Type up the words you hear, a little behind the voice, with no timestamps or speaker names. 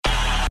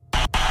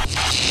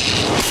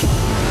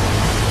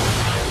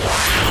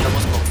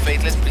Estamos con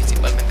Faithless,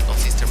 principalmente con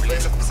Sister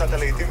Bliss. קבוצת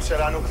הלהיטים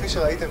שלנו, כפי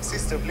שראיתם,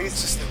 Sister Bliss.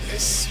 Sister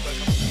Bliss,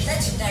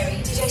 Legendary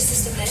DJ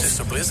Sister Bliss.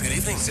 Sister Bliss, good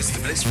evening. Sister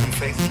Bliss from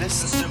Faithless.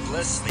 Sister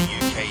Bliss, the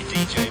UK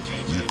DJ.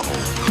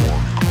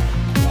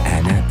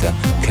 And at the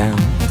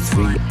count of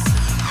three,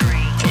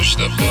 Push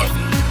the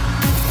button.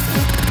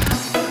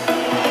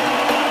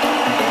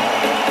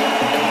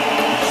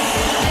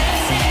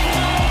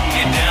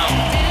 Get down.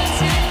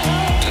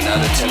 Do not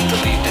attempt to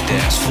leave the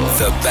dance floor.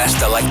 the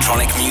best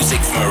electronic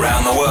music from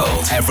around the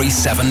world every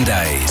 7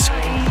 days.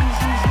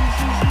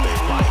 They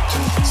like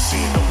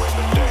seeing the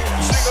women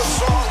dance. Sing a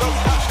song of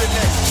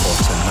happiness. For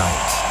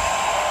tonight,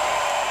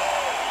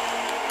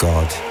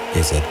 God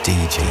is a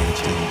DJ.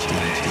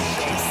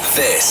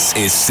 This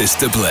is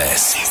Sister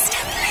Bliss.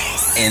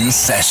 In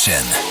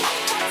session.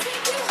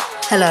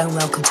 Hello and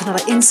welcome to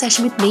another In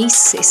Session with me,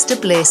 Sister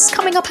Bliss.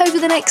 Coming up over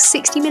the next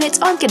 60 minutes,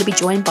 I'm going to be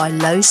joined by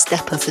Low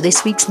Stepper for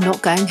this week's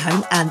Not Going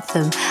Home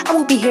anthem. And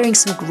we'll be hearing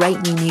some great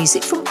new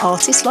music from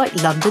artists like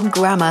London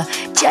Grammar,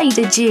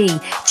 Jada G,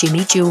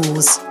 Jimmy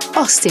Jules,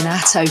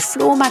 Ostinato,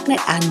 Floor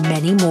Magnet and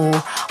many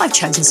more. I've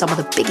chosen some of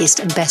the biggest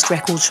and best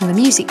records from the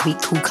Music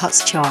Week Cool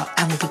Cuts chart,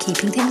 and we'll be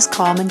keeping things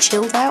calm and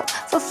chilled out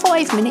for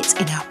 5 minutes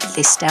in our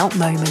blissed out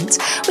moment.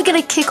 We're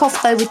going to kick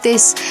off though with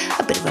this,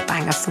 a bit of a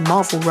banger from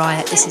Marvel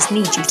Riot. This is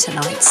Need You Tonight.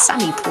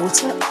 Sammy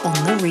Porter on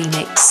the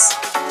remix.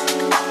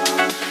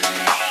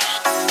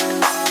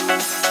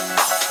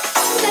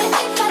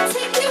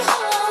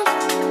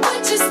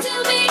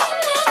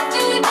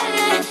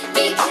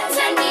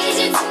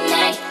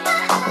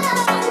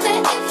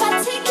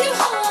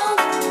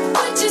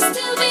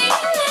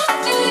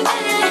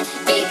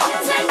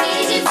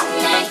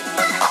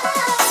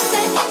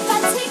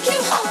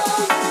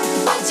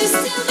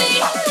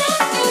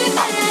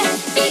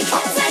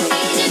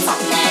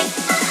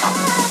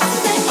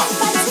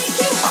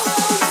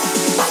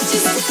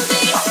 Just to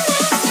be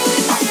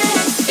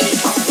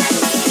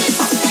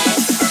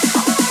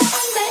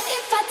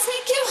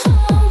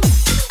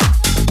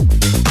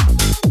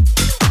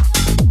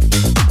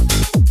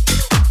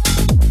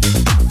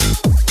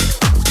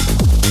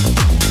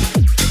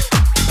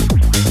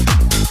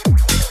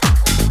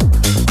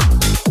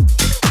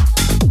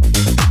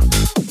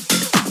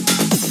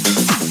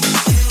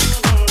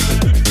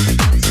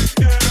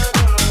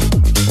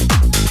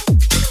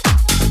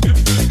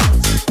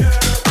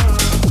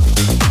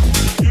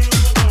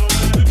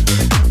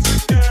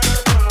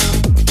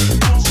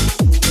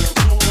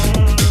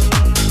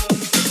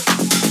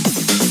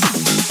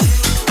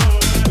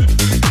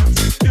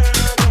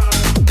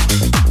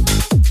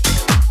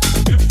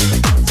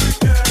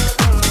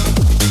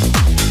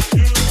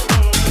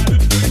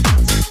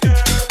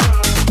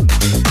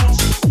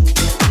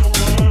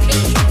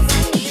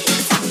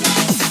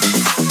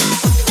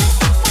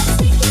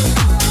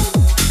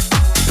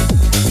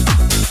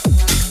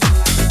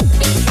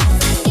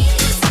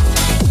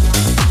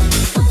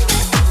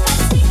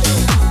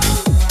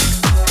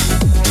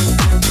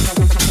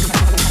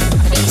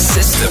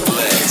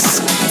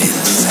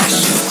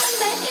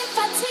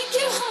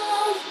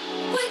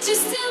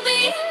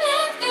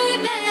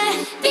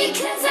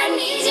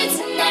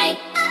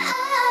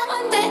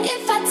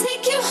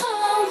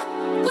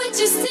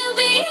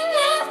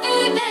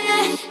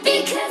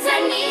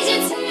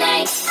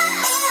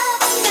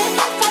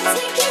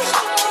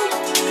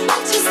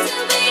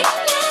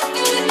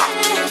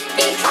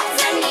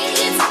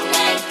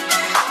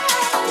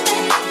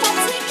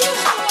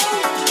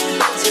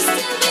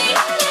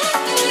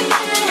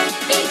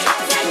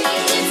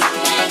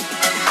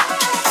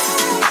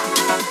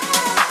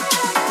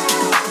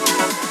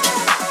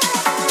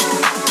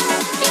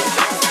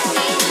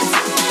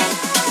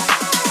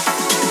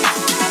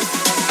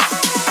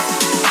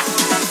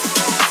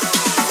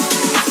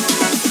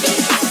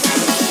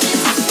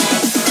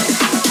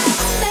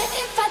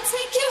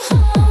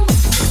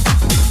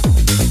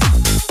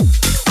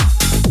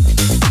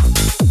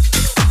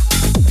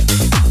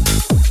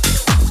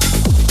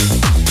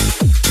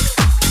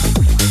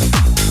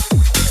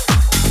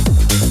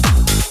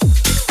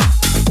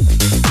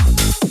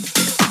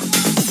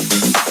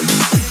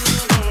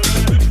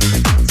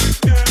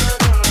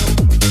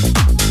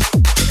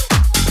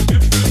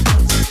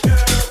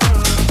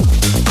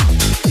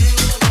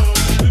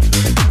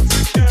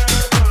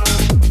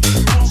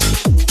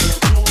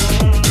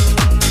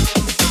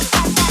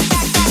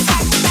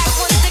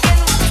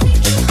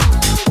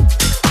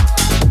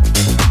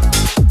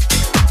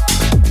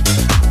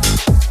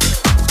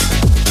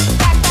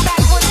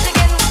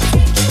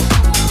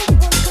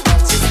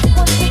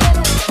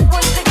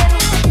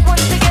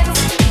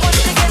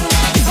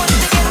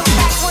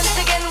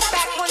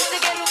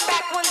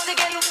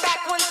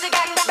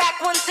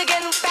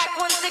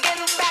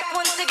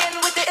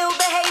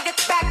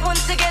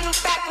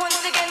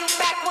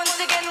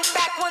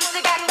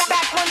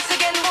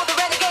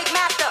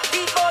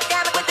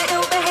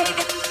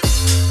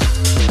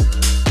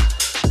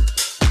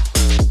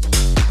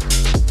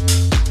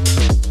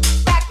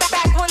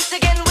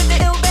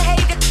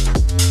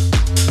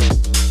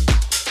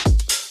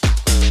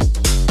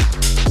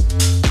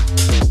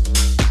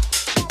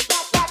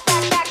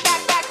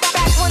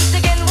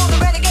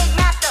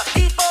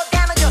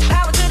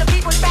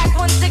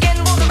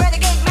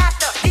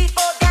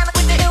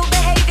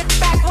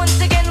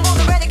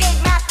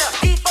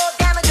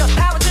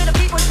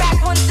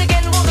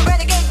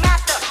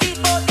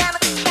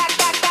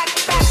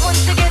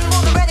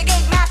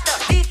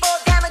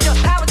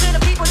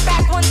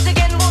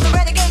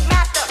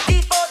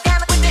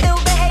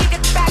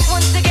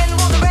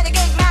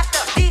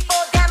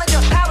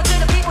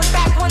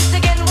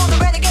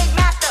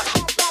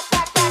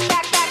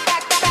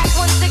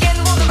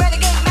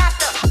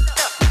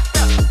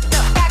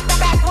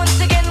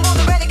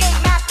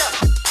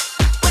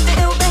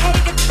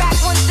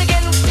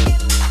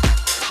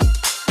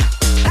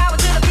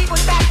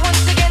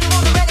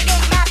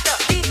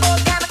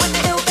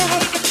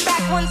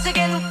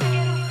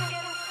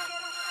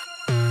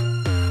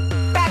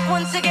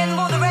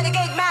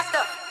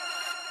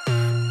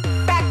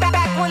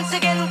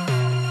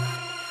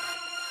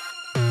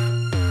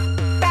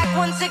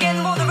once again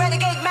for the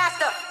renegade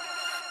master.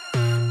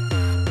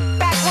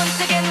 Back once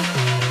again.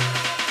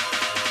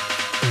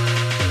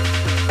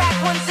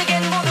 Back once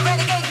again for the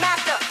renegade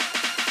master.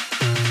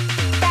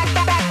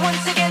 Back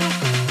once again.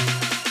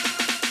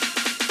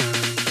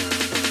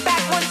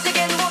 Back once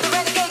again for the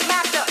renegade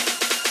master.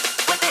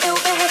 With the ill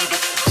behavior.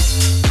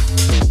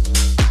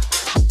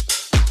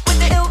 With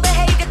the ill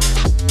behavior.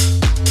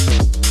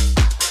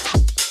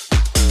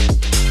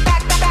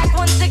 Back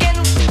once again.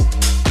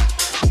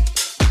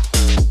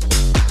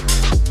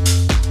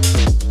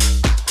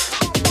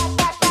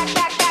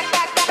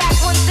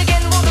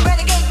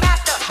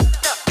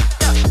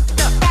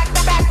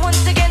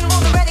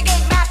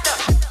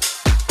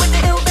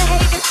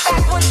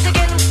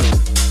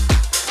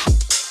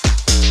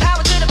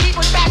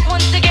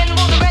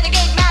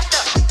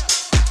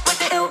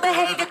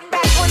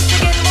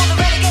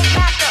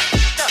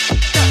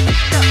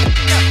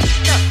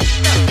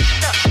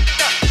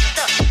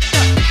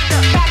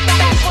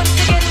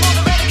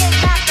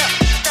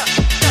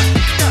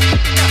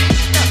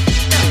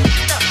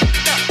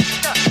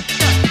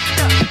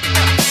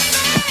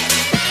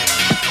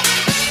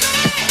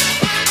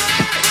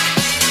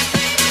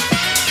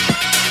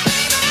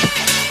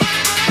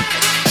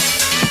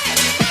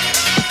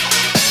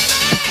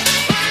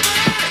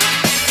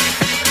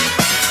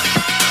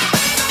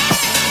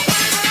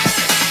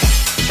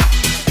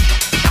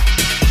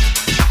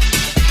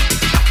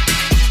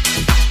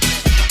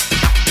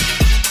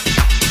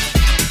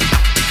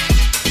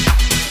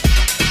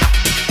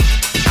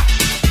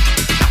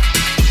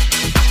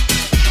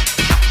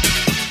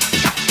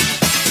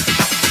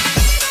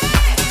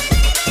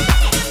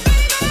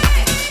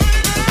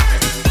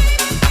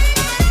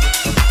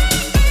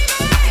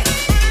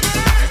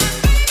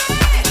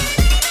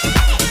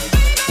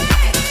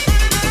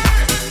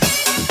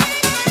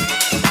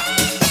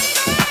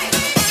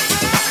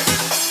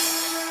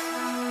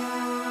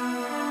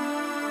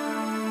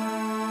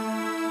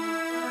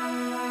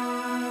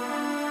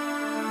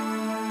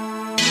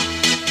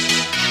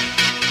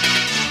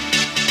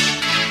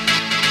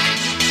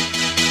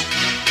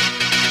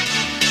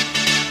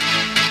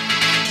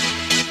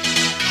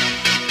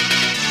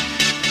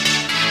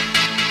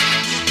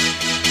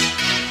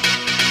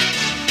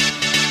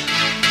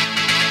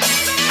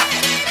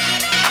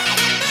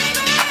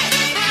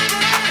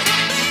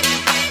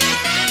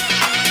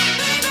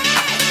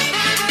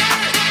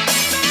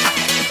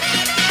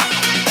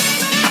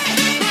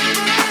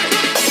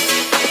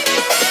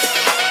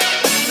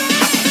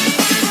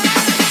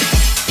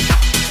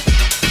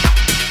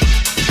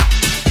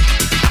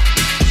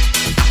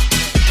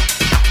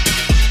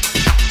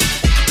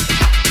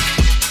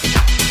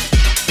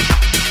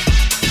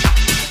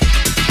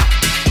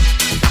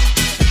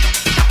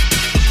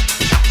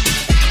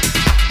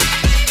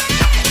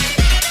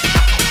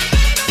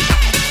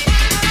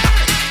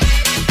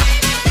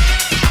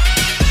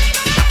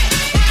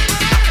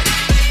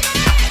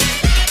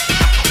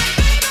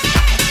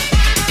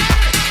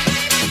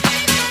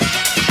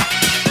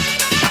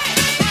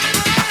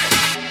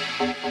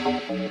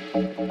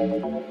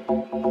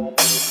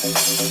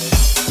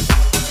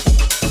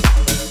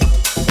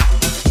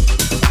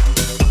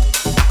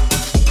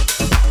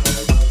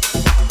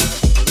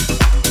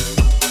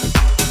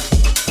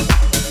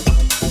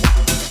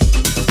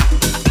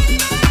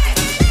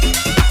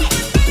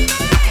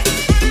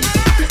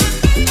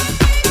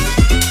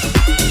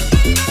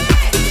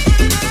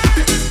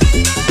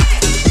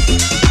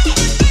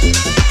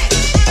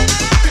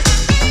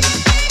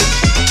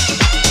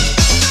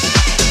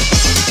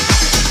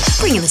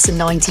 Some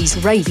 90s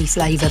ravey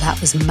flavour. That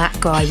was Matt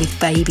Guy with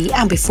Baby,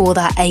 and before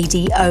that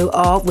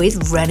ADOR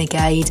with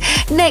Renegade.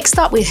 Next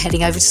up, we're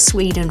heading over to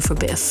Sweden for a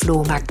bit of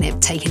Floor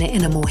Magnet, taking it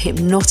in a more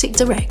hypnotic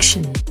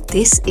direction.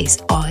 This is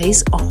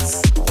Eyes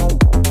Off.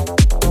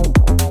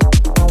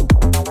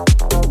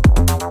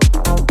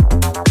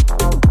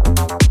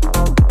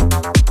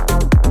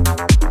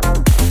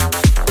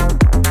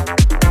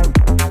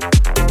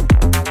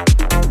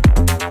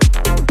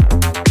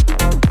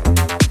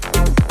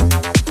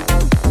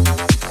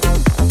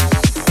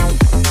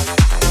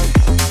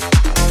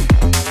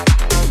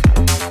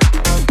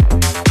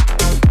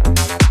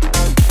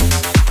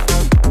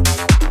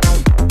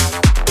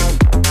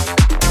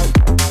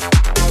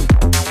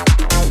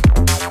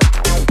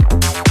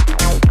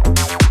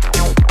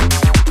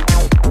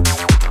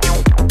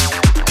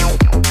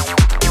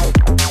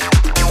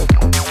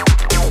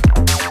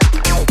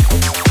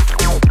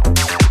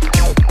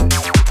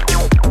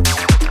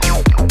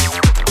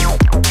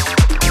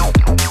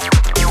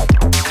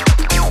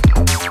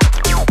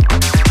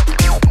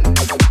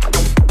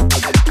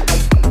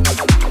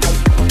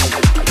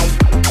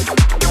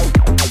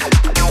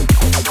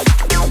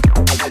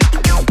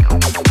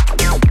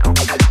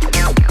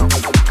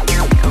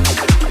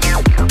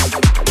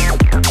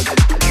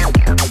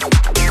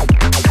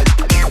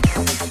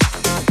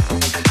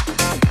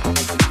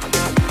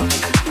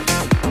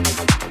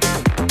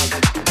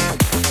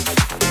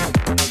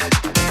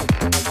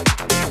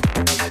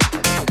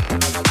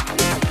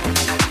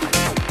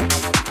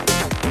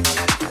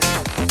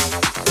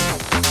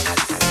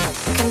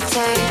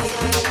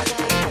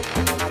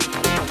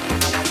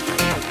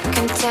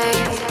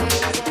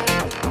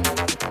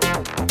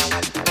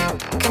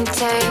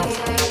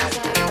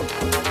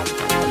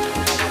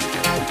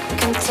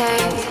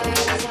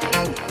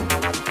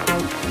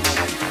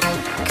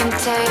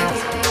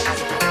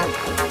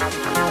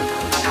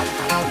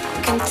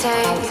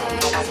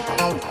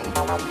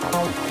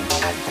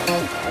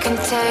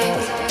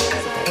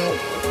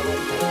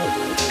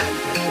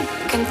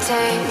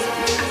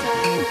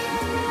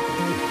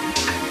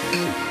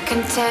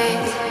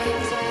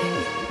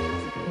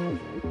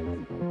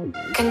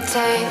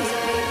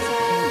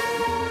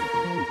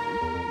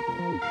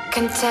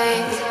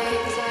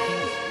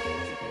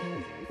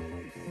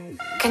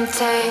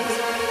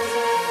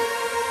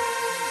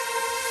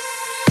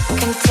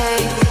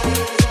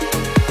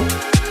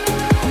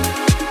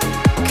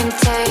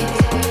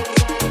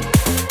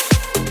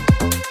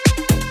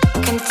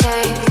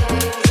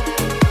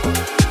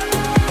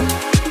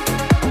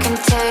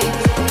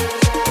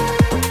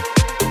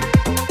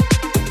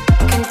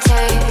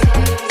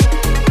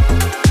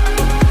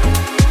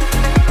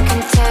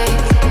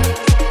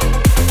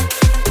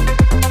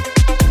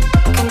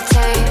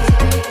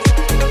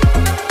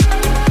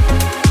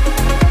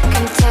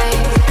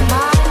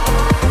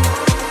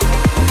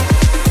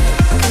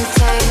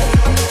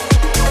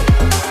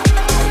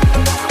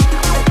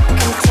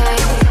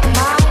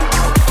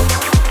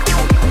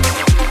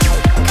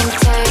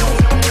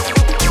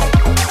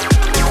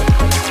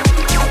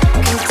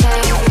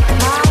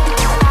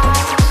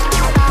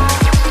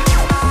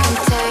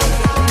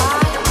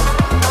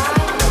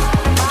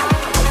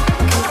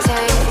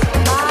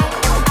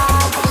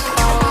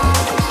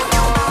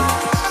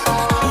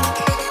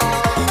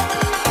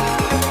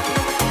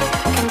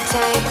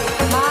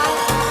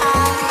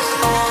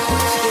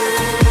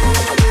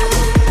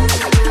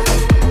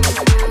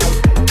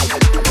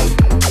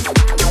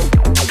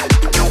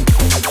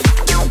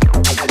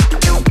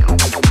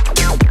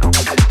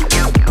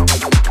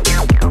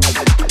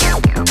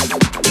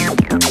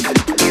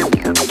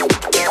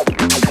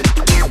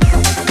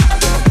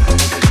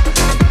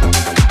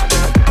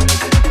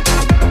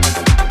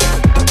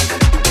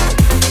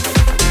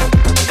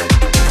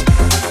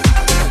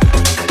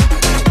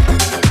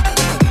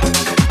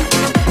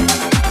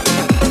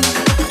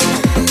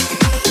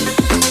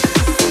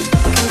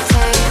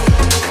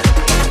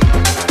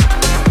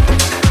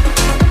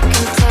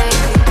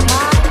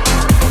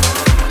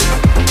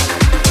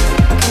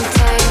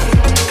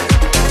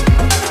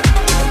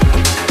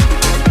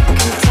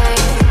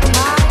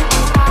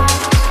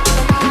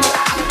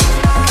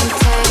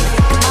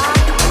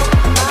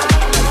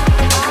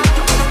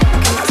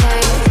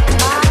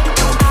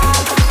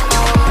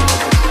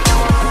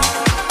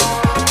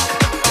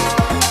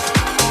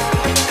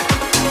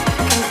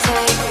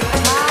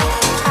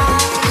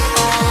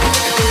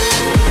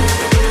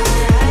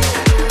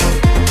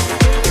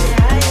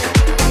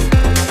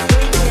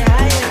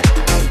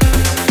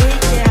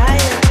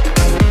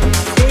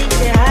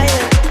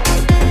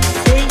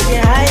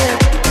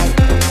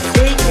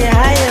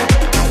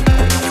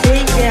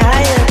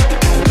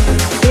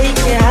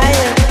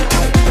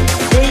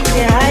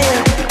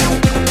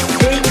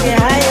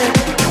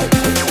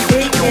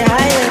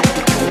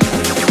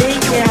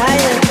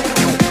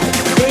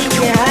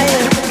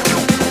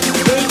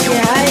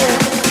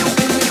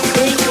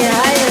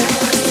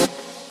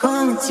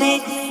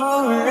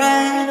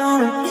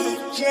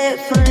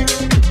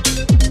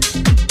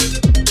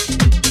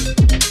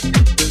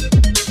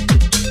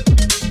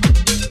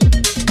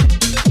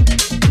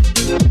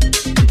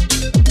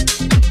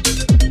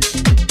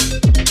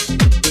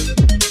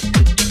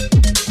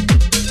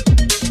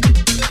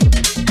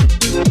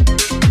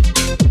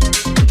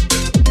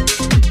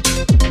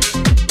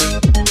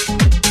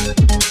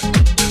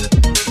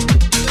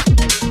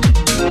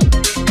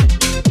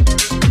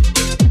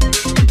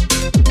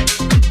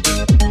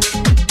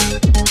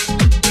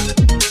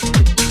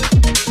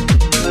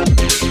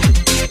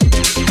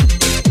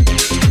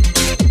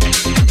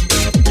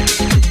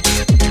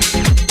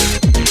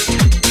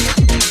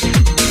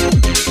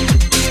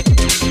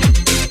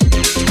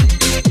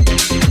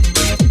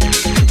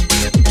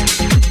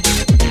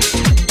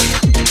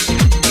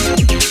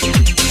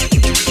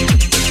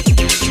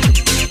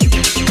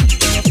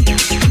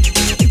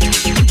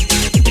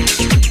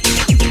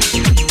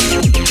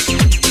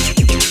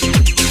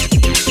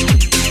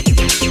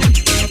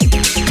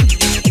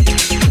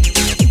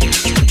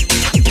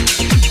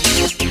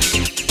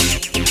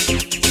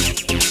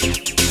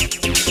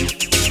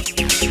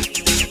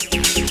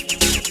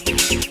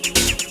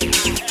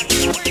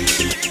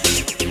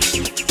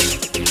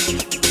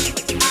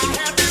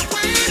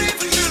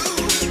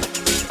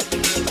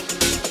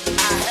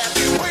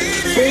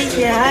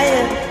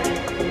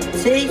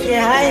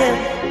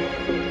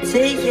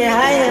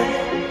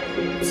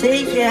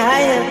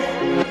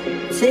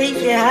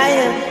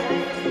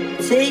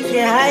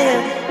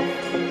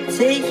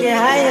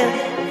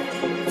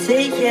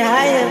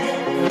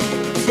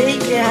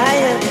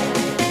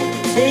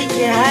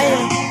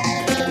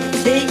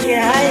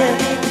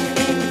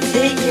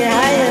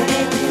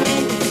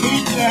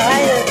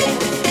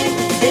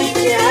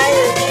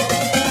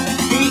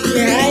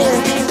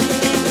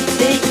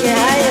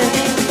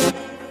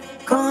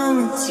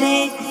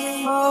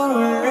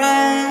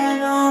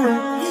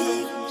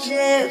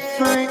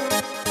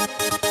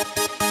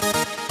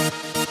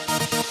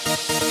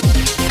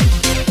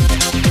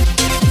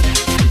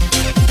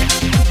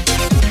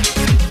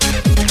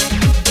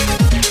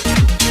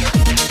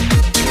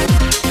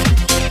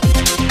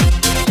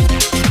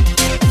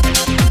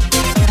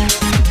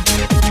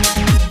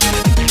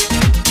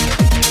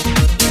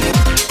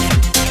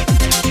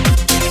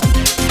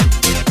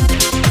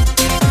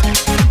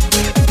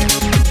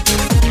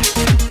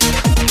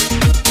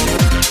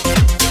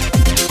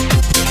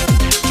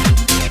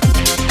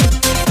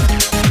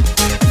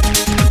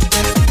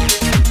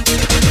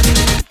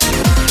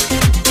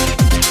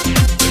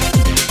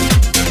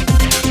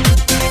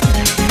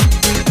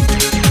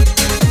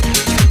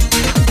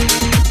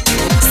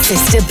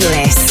 Sister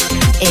Bliss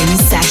in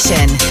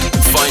session.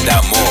 Find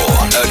out more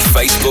at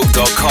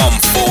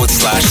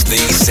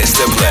facebook.com/The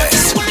Sister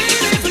Bliss.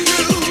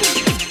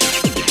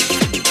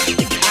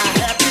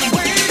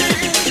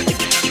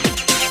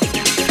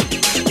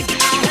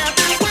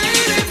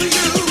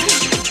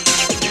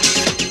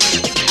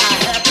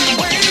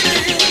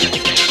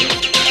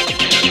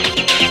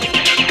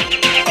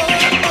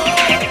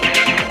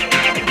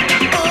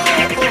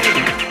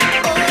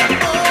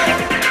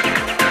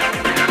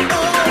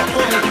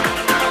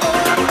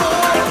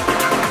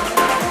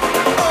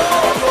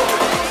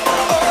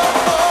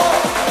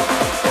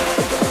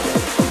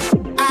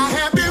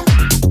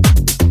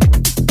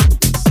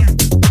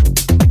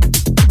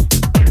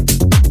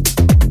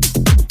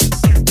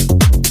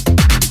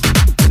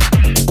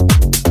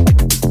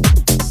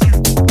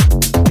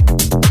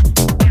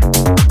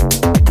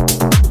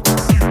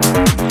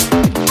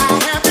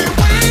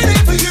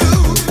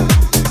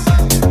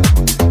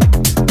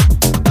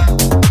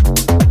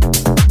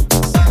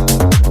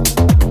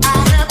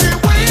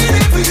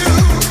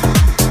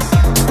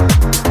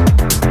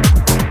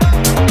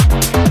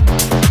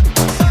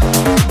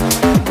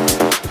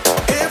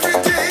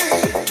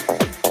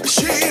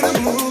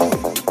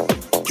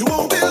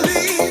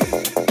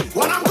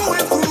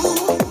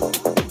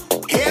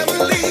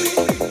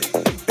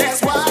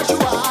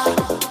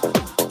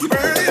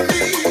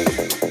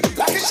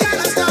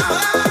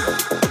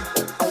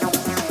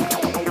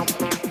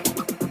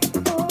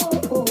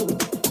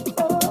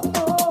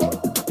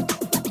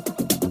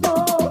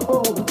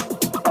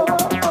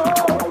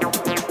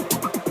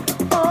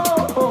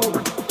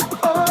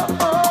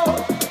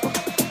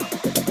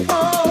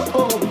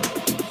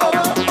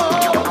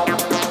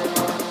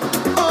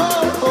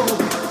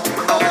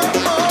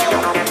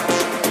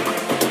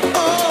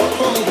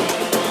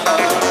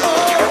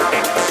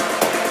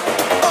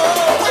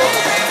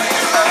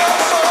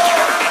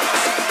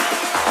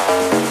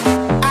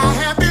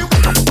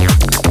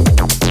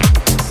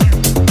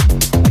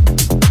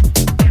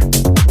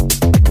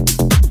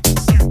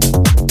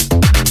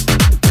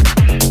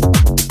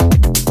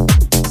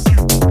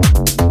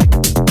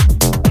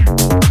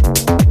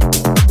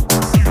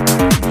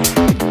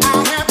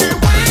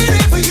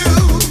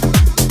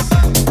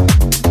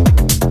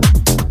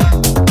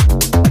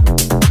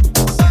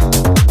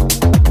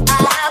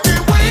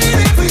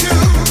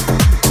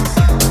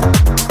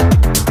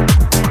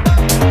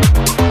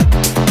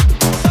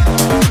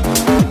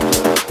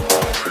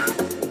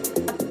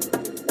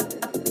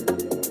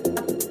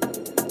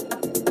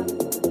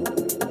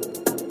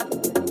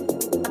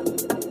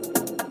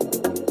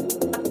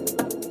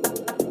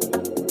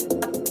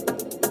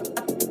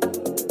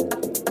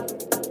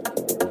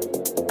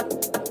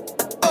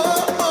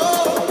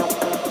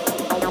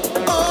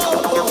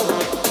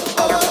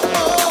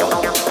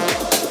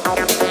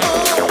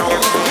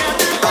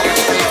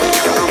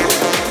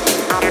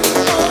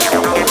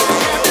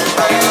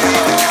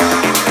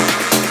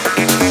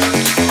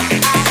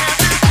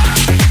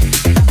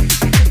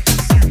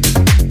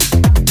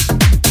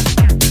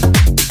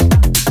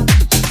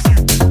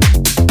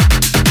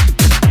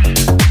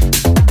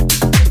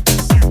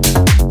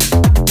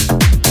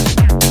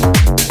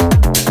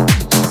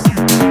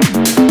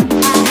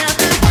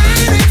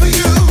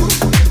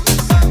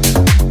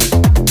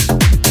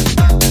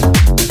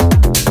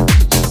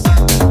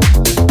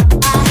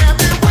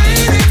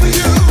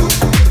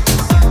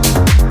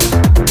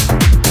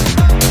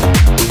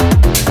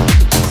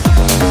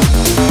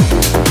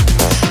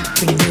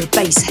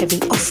 bass-heavy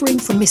offering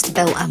from Mr.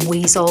 Bell and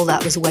Weasel.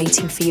 That was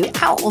Waiting For You,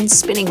 out on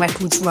Spinning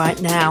Records right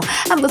now.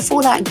 And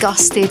before that,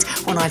 Gusted,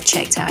 one I've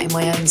checked out in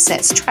my own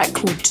sets, track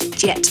called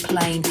Jet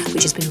Plane,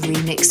 which has been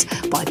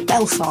remixed by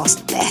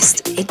Belfast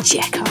best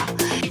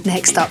Ejeka.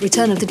 Next up,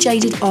 Return of the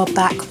Jaded are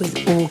back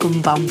with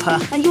Organ Bumper.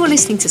 And you're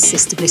listening to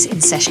Sister Bliss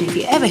in Session. If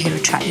you ever hear a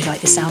track you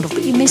like the sound of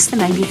but you miss the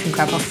name, you can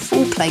grab a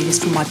full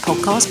playlist from my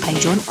podcast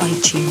page on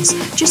iTunes.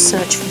 Just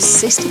search for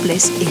Sister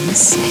Bliss in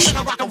Session.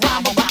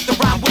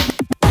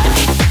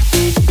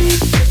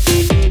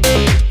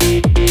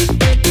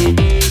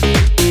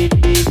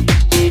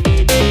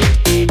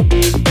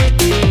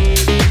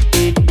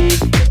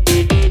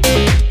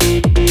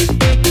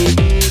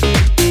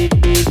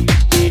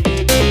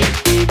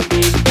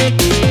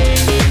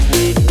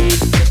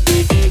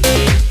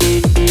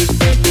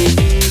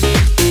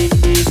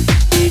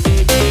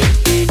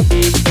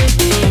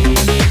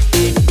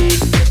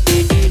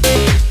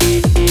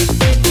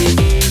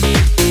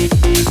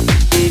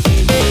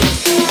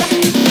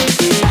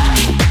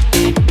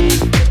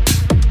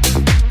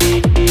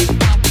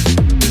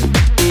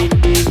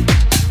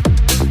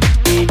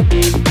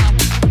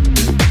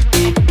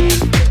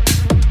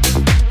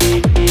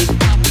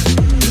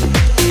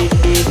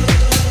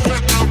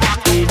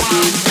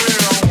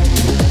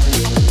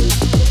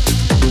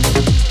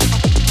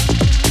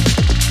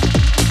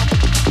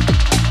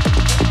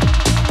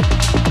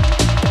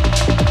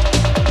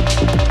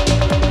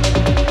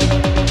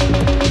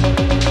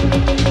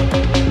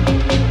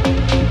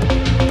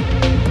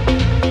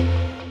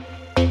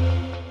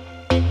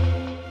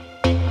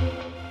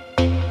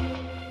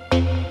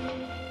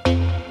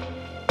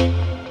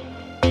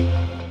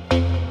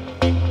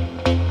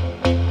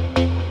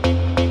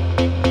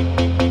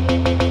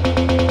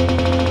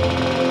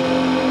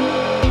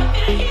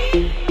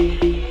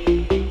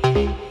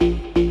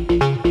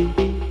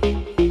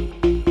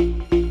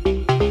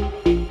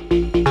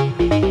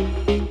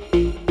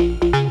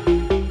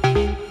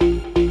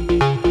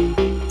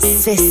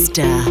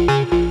 Sister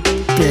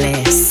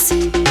Bliss.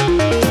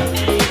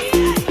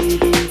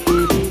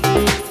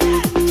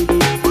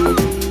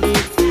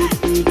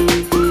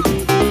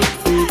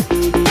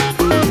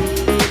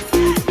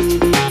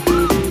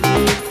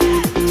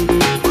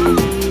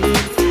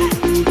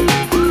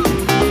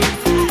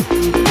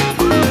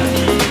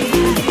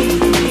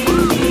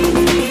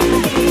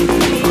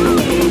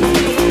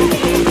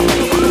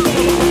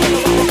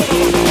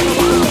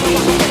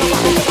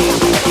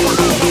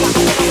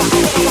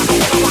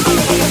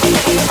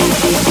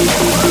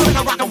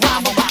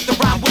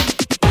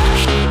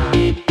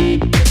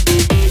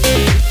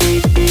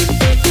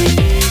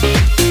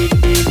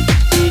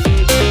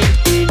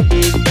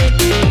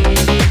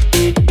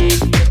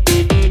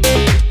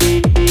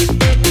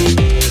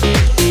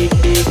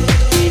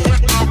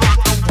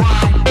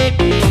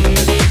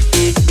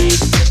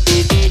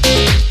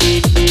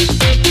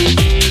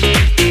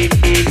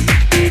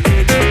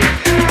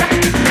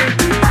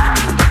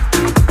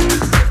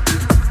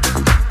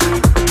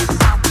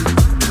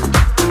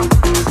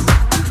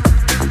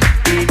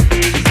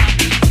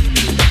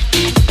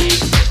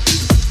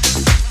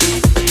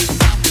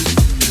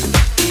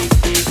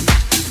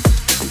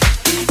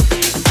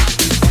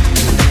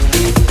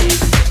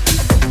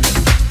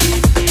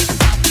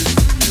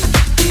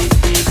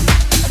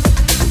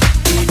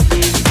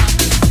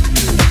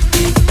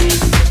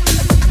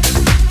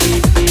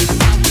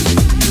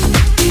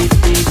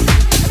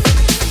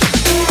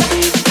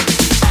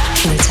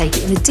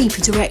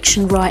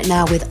 Direction right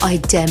now with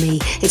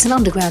Idemi. It's an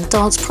underground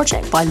dance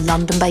project by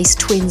London-based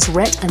twins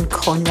Rhett and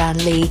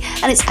Conran Lee,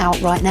 and it's out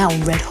right now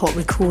on Red Hot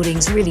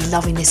Recordings. Really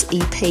loving this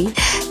EP.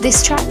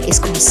 This track is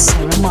called So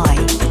Am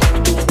I.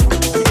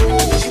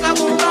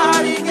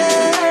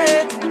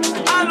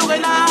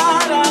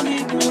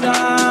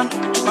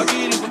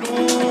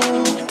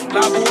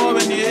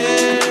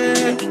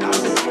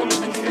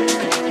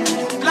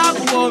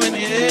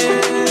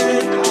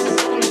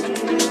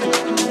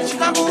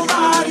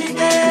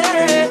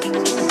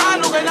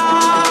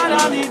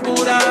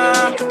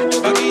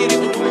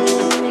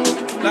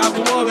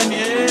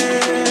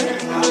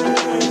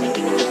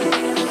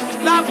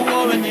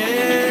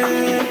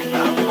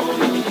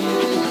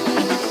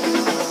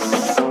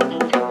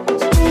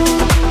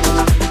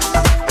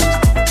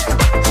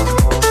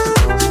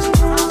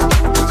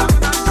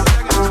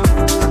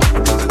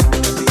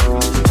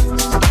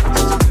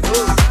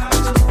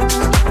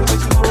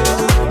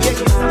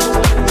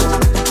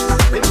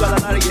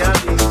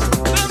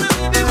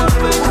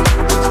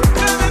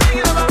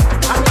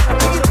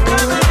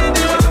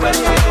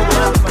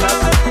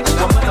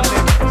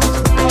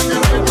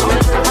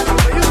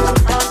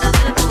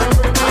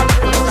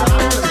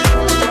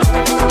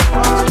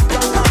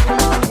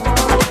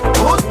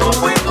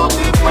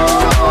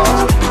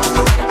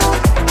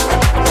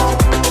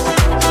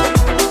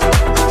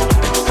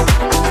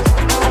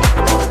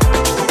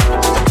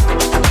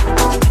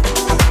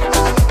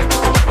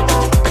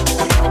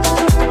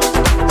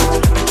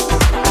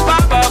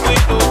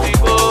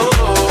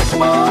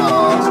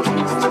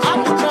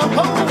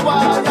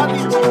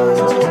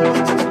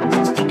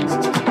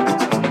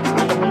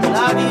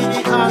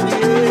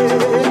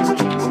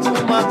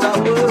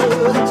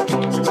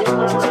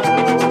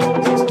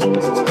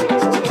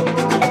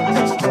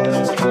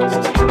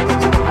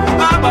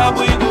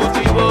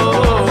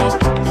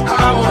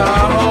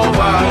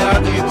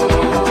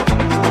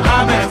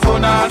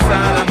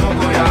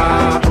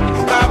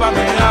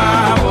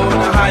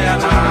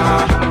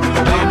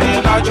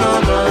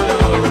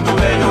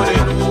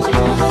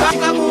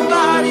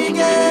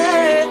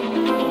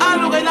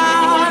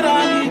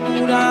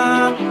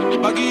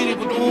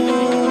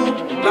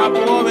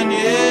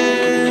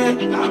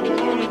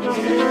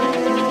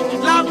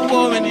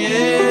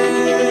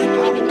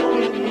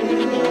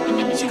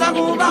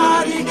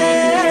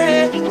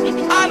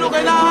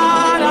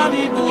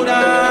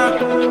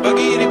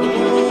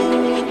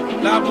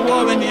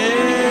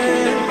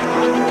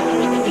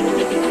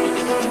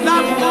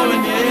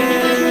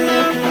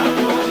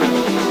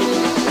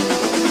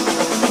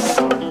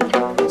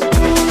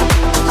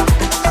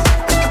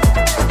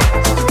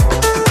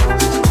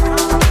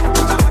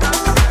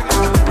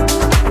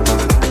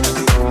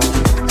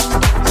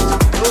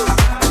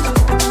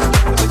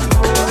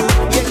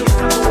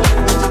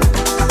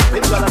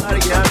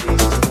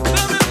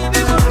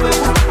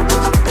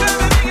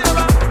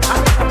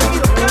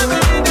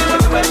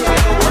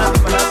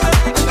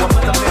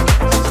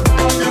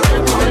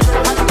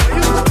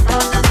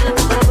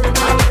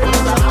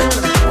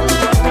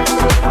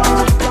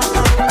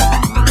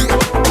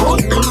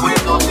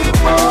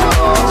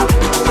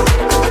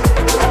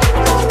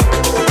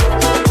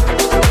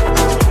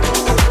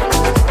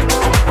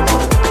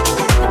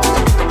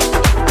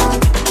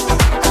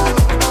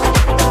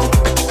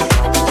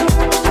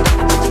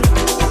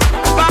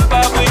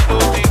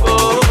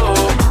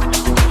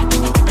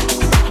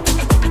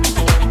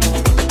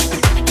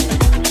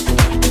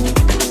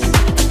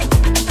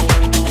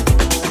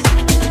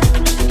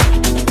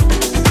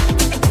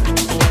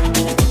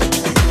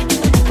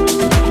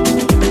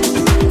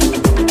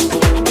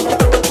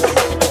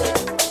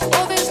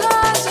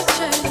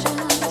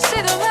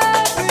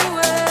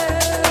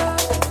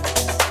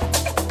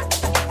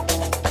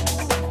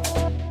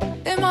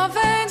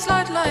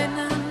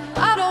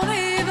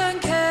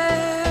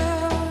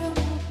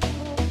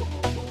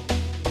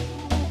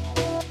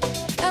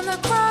 and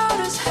the crowd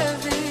is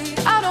heavy.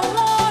 I don't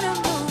wanna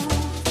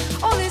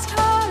move. All these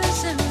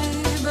colors in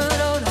me, but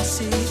all I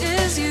see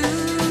is you,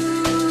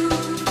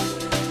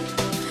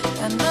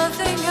 and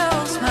nothing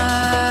else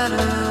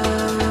matters.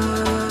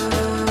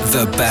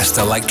 The best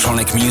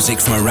electronic music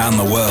from around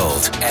the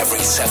world every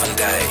 7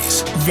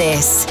 days.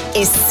 This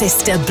is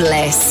Sister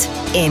Bliss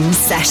in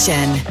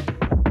session.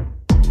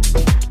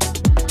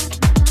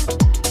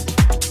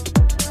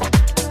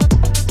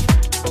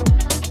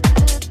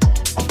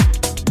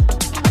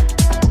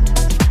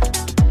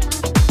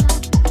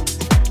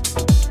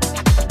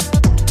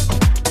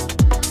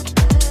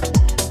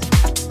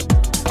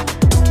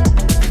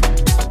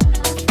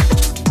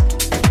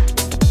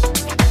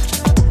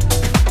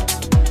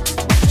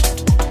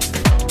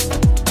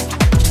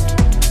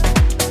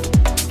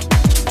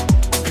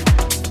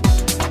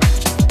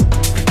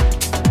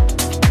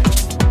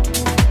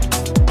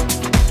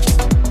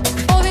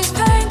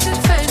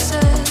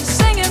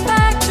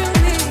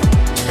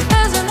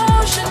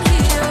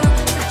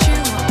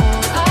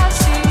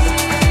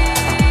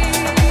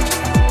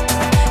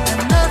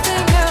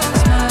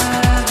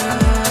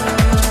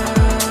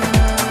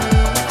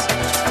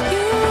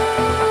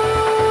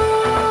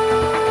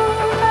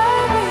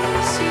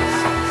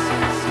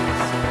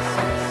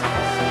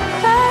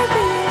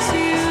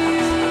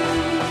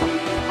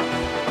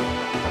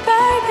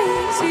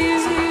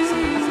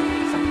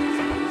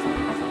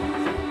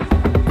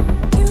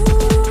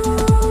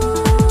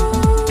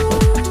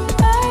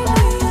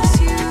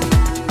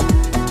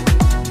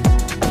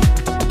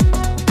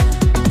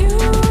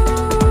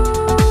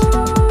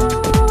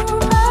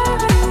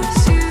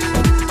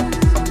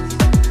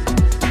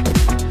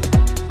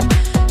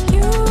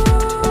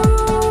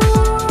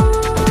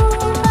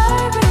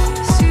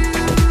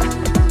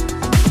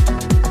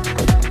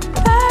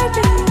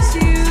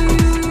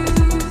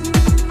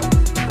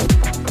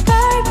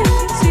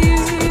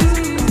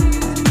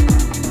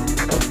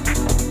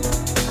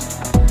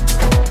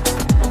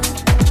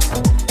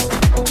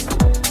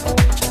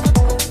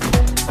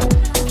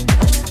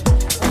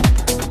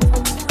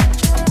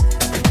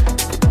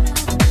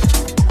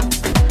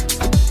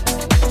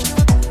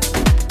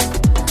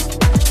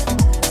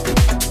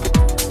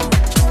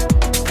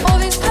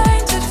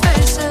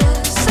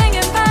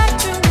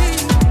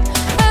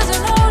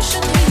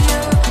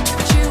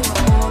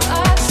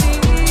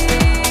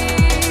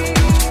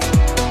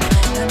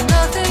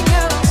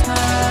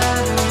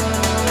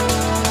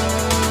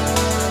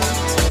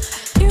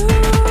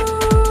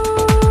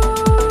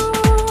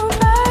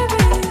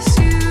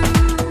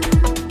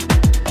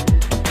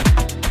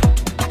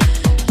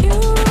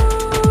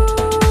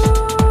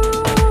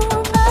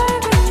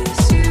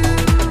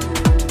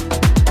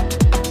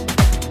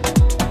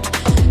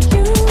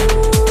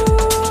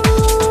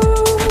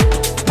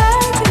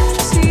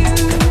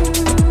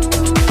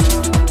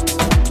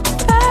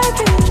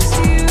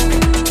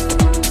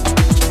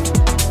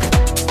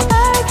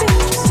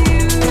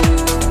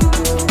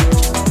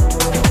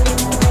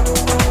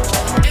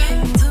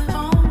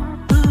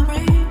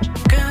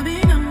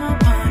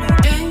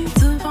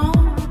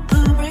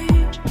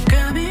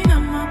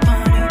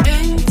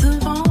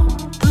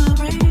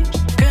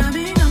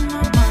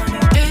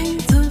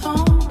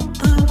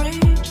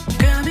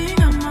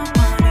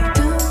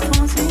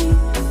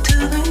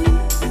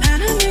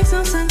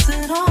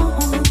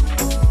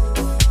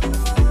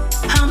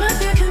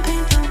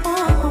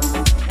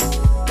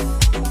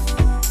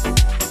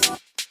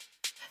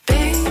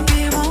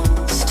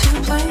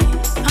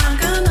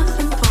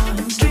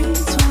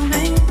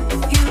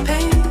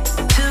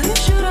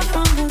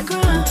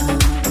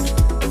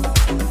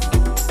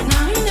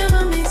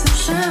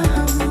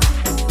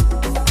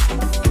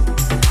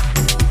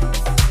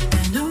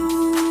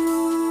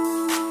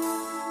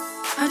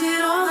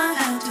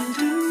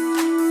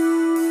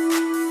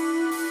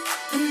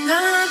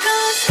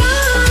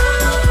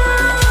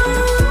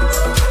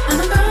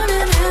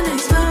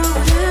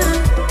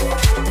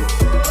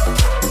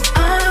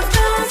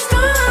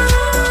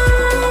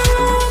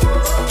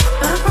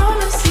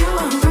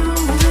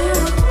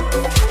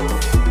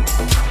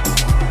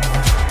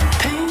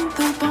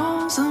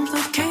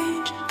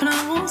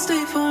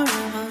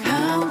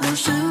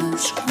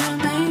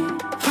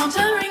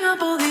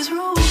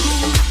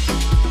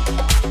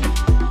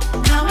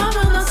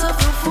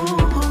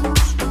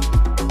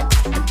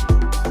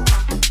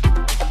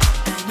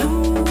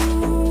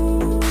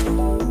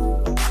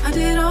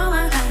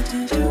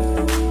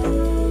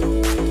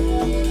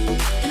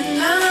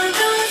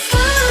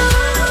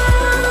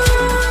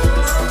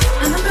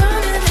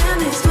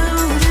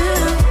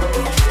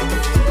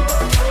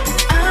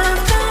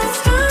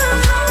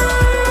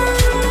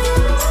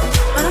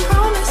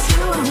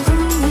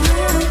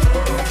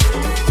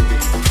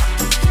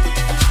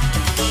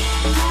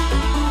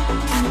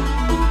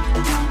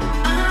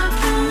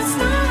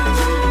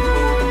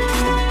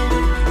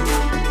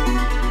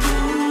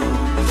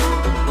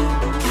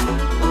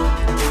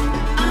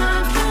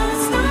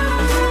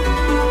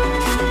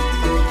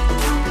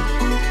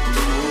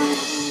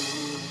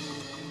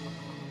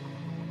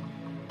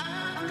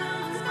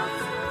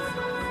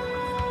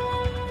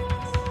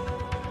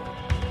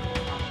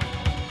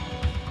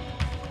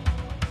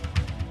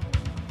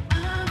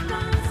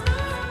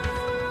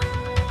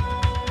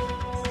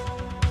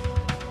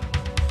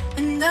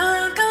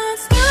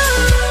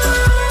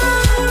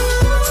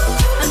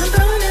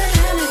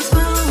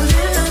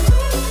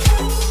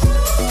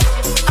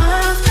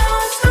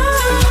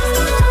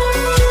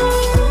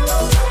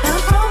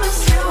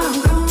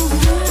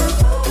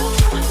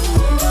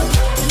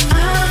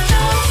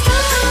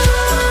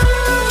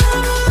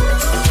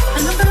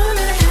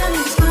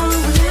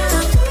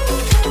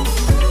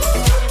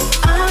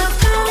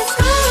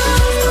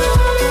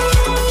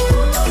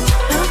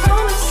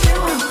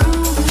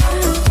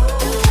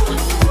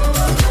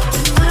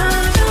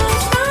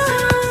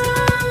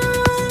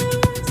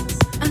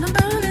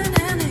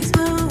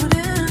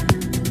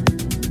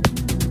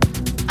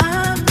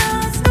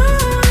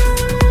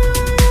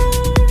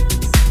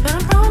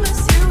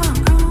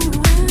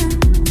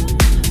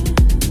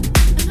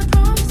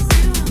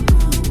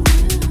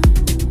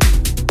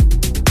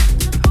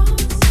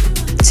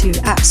 Two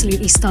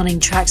absolutely stunning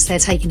tracks there,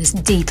 taking us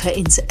deeper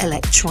into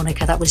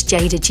electronica. That was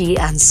Jada G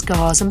and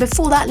Scars, and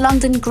before that,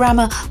 London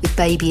Grammar with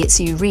Baby It's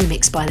You,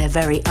 remixed by their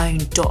very own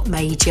Dot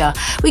Major.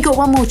 We got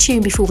one more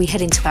tune before we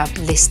head into our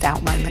Blissed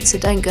Out moment, so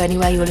don't go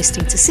anywhere. You're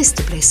listening to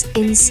Sister Bliss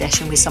in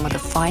session with some of the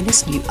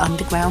finest new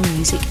underground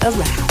music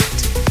around.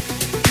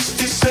 Is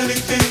this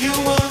anything you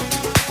want?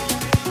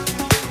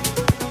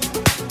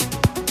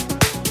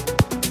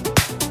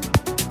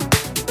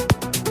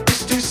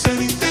 Is this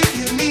anything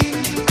you need?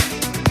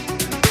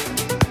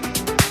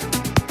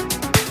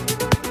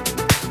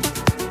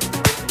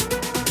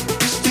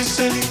 Is this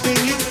anything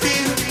you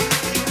feel?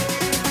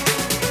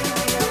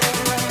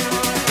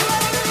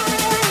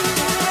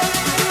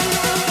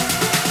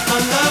 My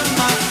love,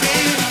 my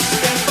feelings,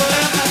 stand for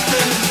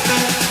everything.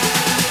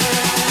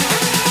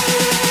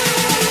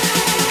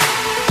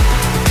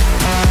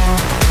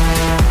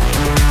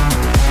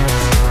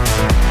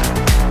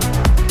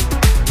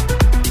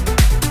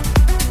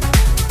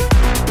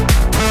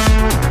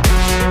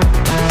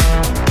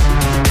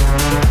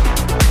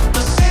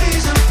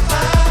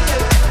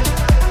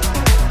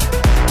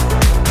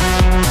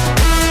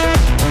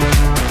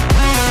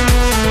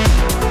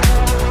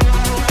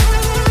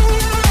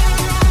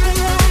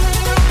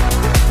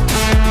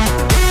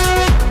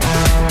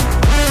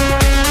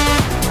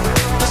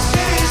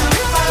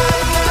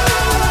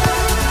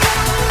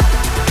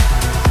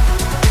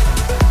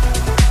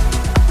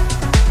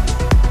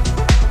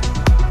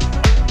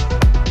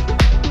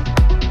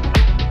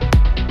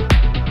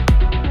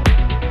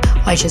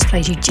 I just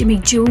played you Jimmy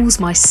Jules,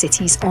 My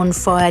City's on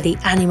Fire, the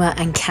Anima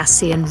and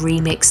Cassian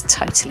remix,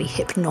 totally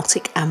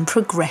hypnotic and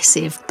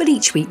progressive. But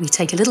each week we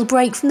take a little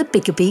break from the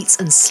bigger beats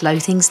and slow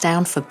things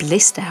down for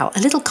Blissed Out, a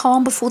little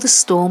calm before the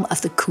storm of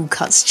the Cool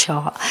Cuts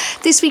chart.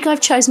 This week I've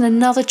chosen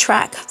another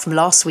track from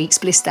last week's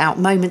Blissed Out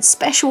Moment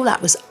special.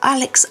 That was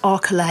Alex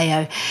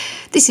Archileo.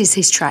 This is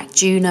his track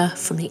Juna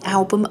from the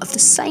album of the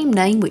same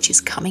name, which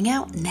is coming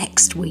out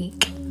next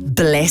week.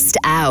 Blissed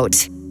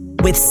Out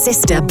with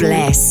Sister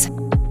Bliss.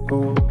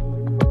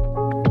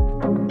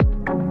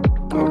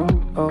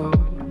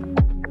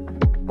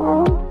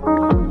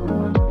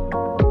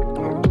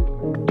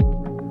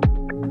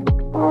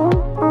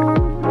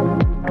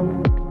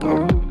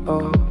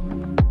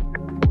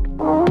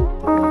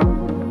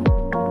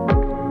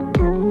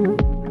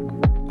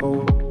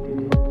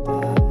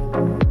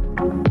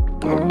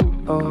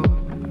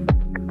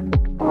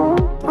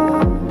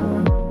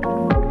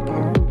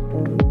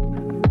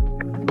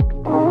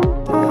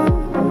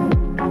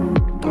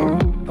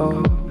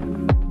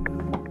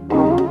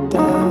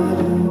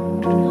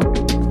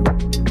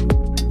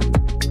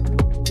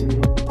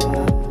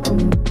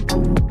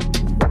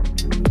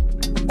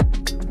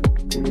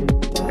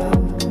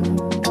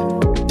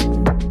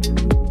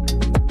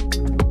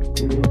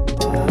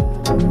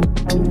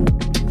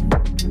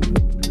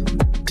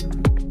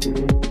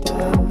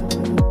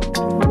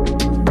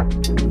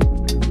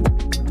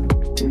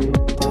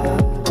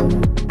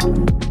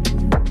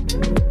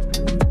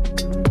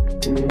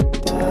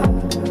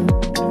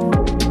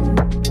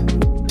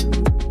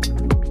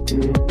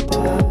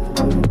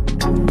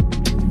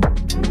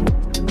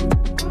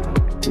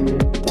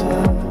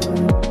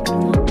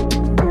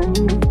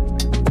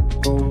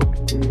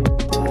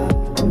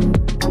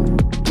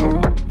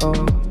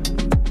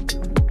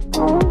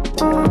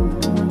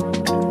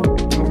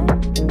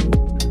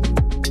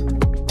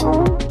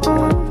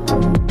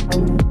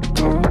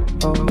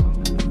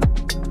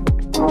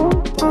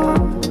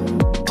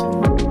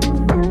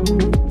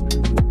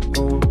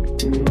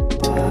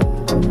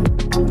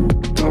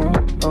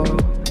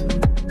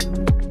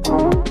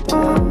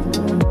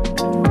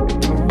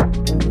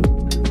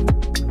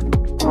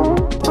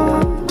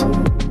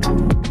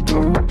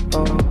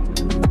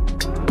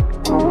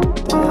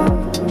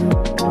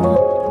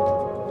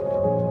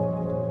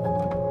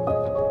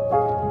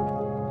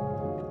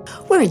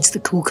 Into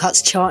the Cool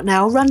Cuts chart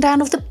now, a rundown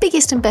of the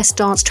biggest and best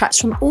dance tracks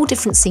from all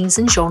different scenes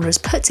and genres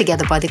put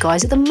together by the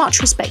guys at the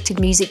much respected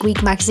Music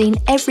Week magazine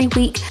every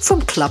week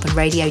from club and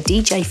radio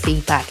DJ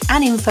feedback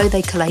and info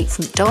they collate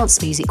from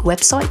dance music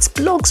websites,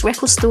 blogs,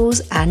 record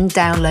stores and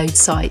download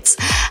sites.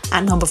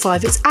 At number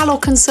 5 it's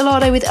Alok and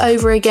Solado with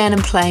Over Again,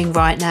 and playing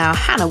right now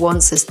Hannah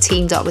Wants has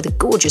teamed up with a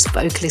gorgeous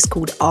vocalist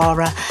called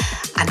Ara,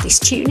 and this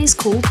tune is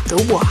called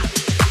The One.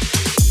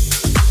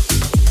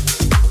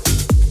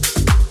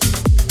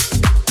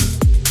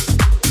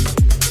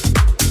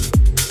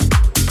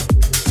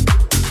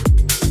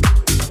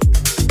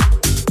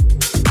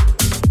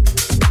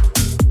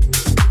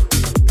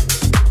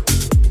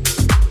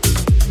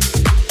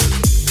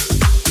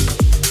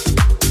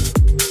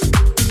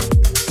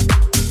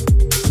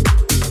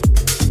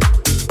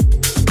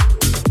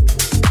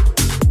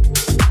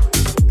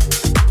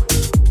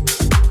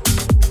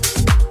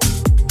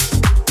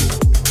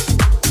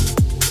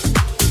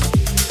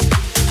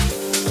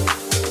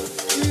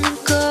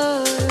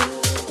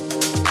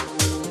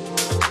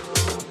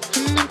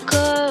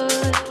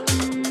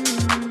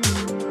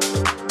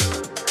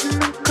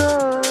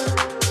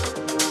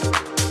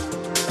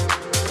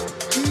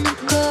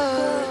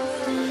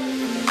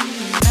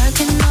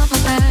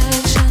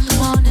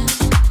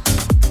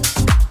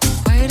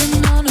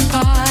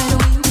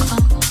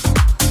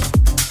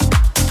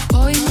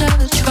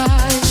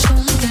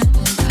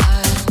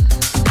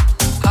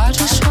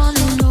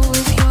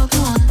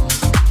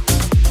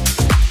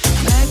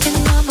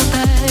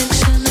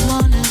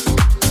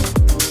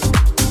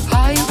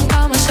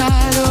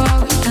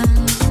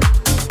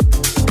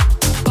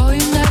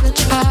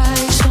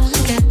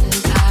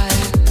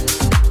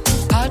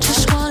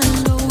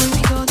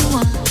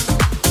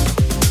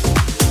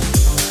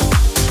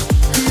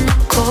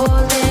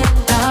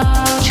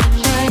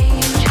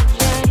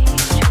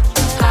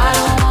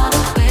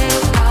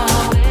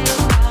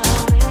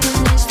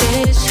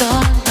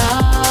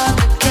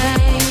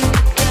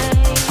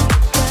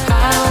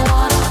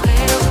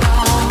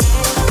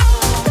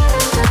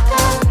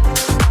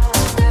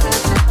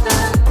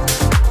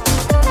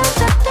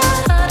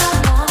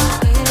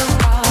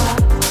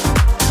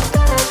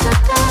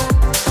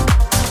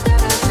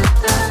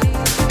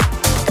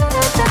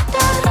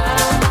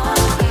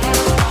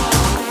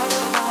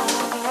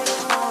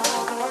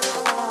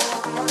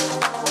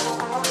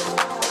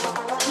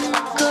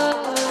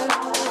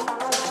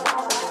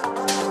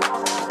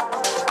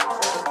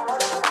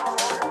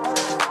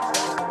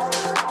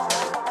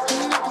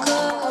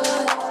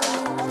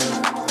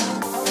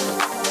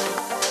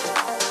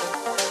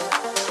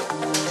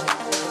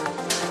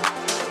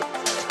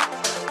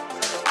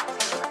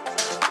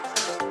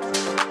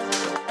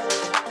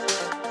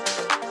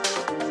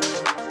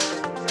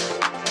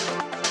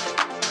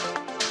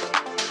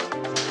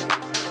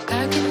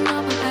 Packing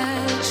up my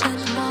bags in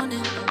the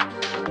morning,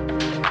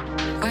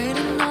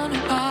 waiting on a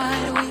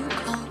ride, will you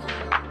come?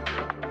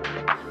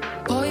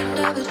 Boy, you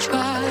never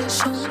try,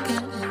 so I'm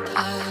getting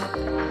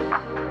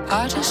tired.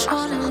 I just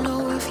wanna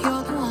know if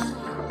you're the one.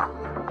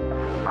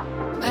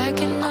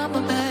 Packing up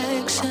my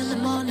bags in the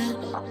morning,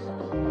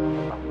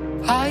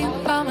 are you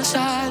by my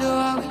side or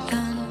are we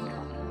done?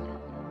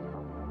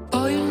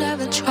 Boy, you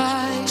never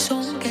try, so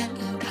I'm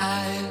getting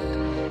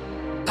tired.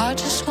 I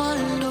just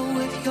wanna know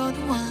if you're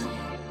the one.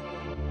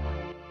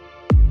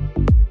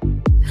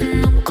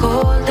 And I'm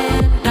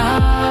calling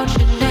out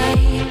your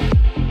name.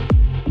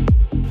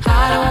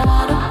 I don't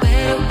wanna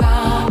wait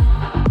around.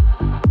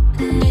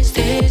 And is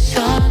this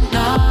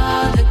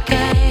another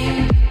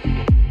game?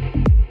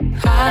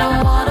 I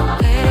don't wanna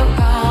wait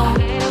around.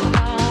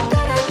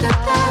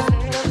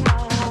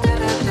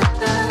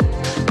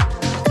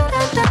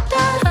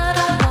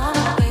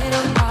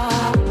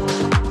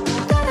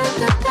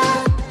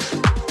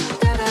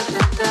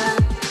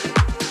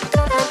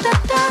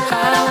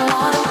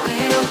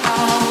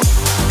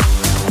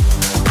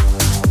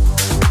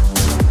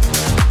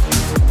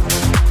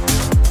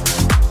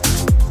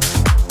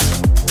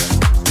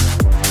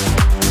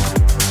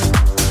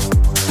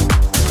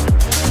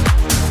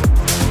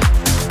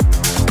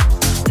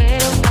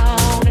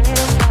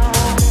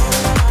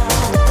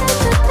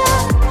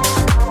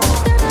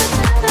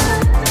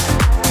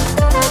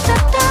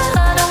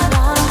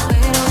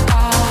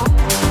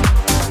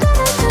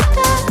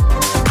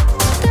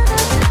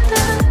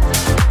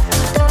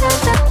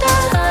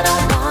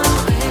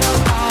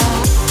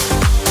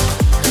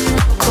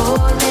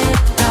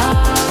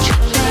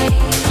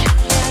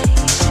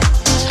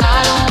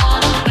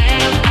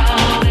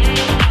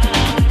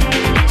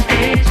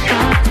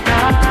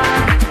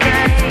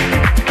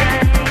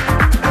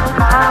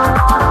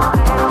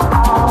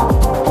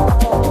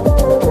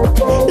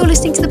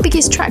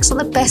 On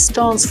the best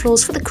dance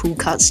floors for the Cool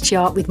Cuts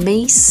chart with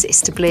me,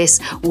 Sister Bliss.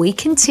 We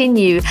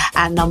continue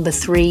at number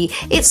 3.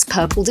 It's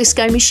Purple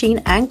Disco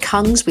Machine and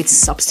Kungs with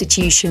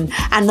Substitution.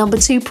 And number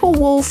 2, Paul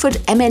Walford,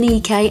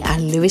 MNEK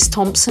and Lewis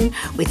Thompson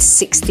with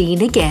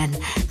 16 Again.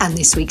 And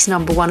this week's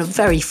number 1, a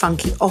very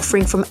funky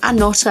offering from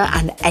Anotta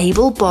and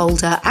Abel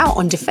Boulder out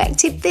on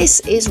Defected.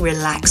 This is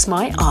Relax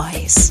My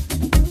Eyes.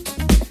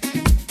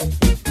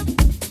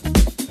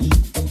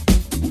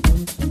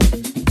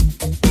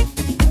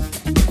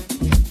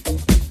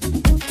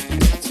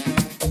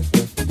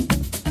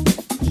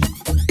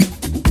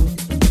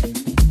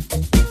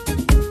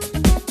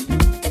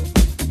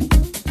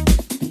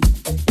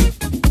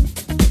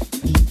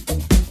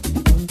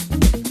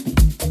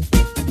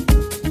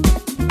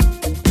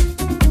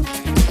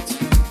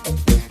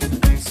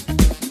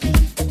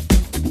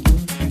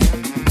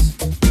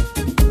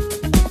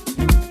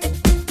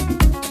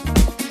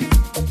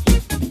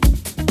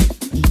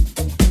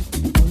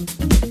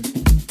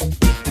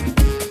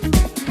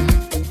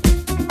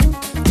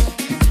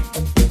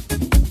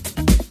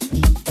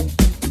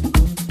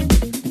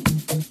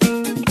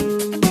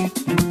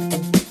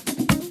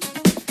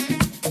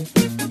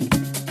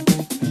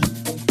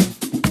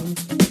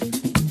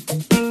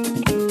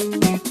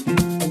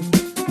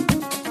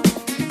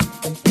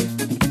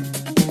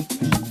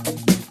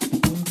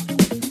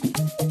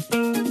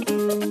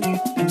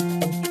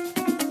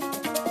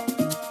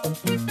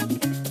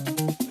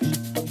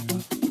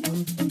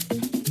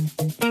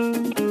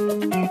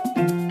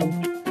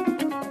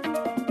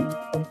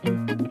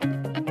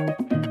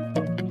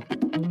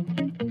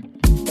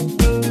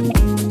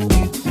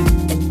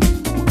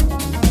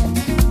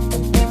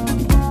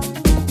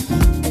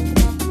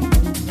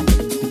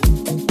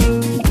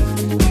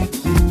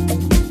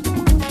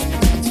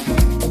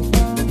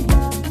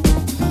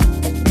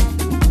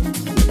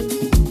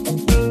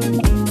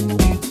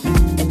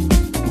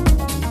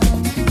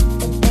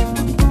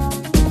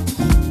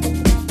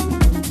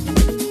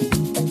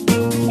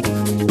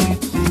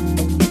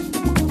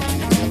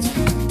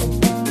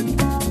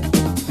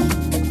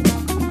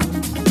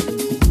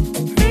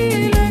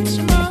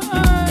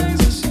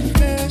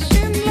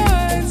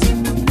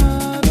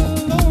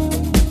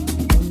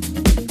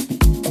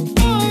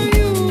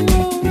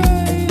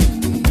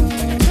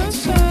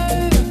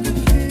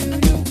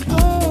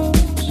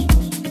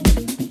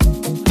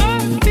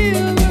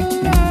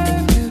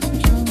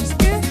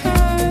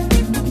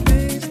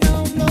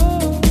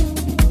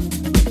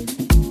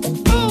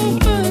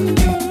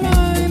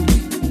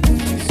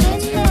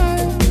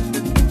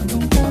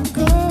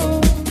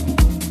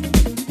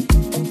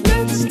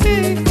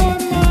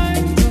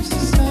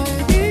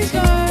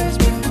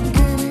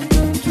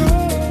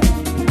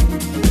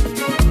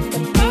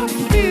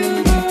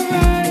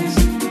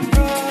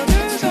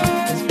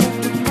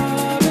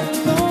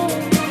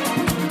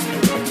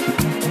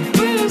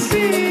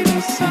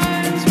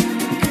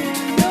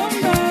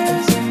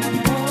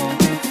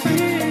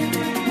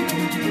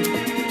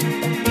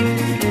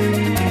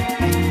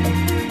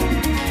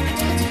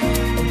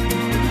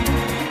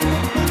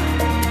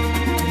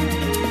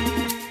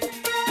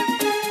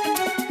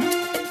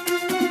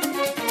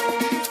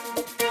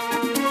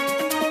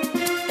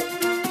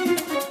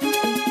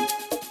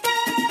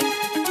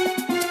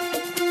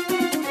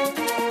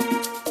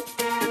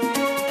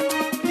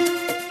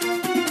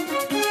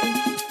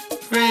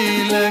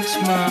 Relax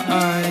my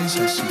eyes,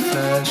 I see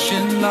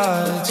flashing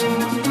lights,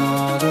 and I'm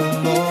not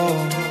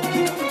alone.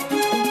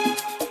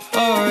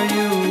 Are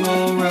you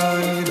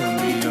alright on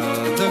the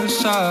other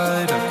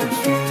side? I can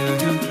feel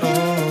you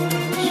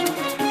close.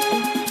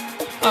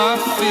 I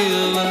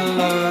feel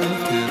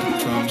alive, hear the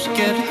drums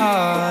get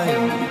high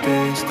and the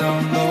bass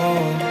down low.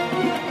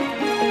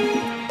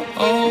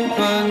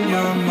 Open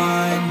your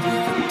mind, we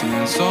could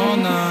dance all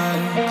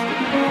night.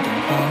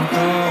 Don't wanna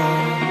go.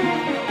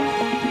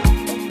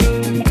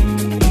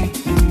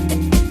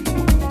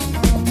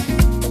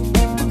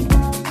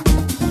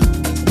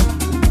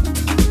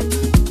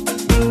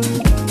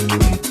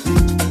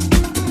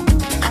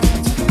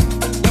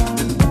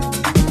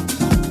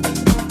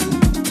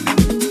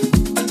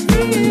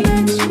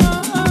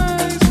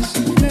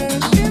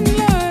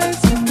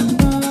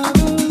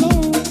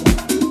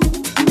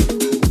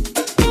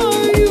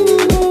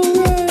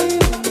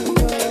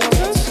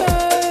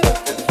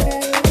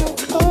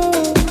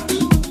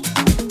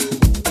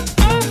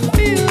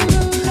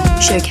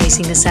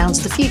 Showcasing the sounds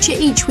of the future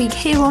each week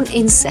here on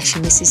In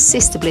Session. This is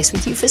Sister Bliss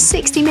with you for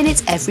 60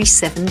 minutes every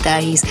 7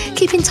 days.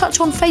 Keep in touch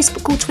on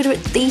Facebook or Twitter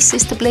at The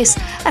Sister Bliss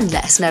and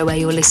let us know where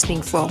you're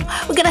listening from.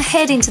 We're going to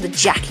head into the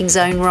jacking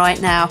zone right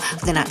now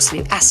with an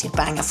absolute acid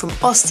banger from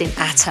Austin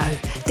Atto.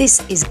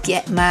 This is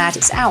Get Mad.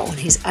 It's out on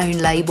his own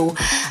label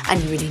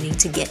and you really need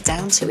to get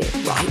down to it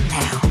right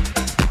now.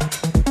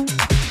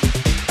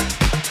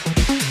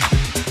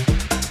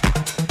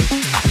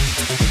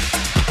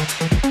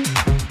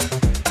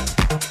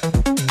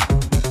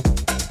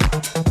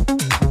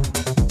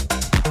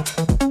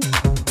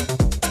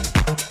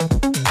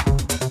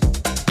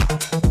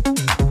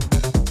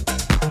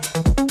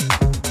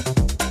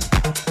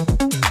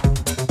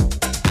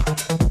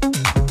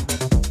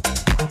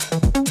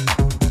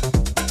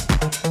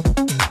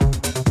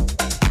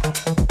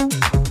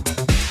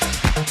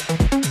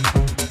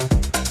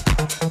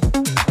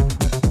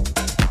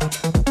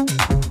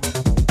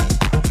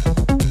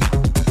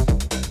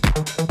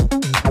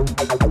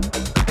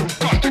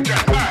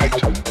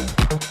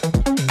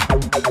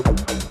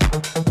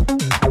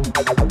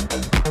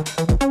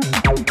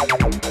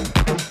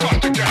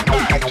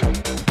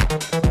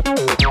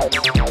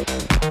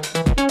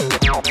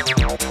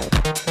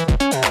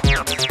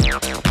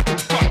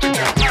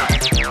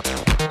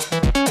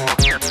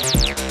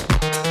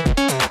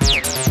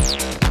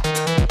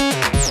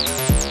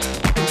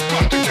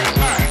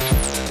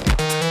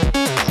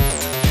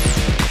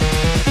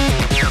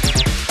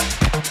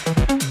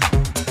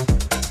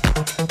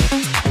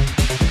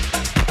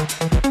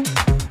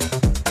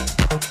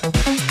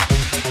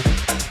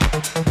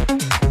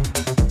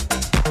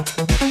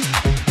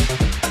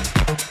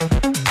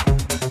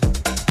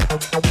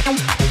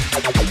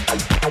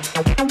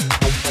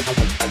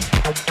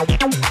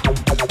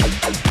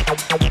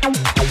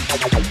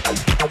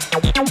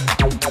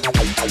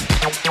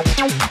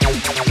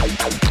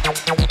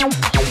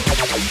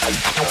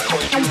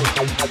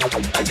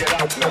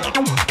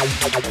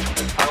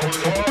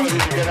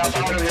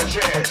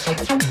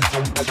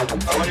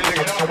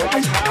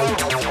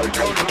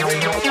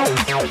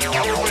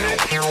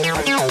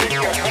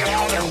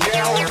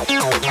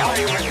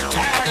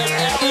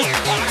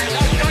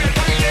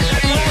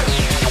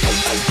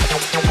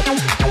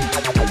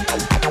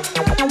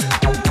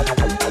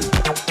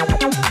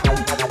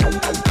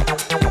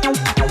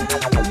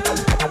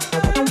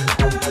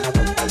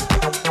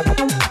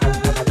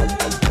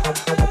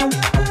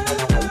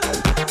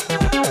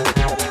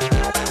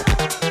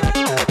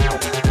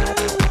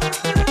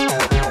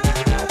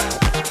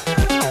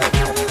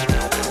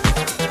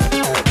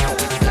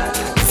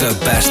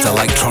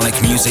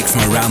 Music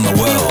from around the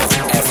world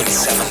every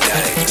 7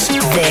 days.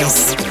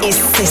 This is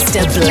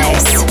Sister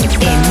Bliss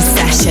in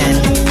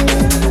session.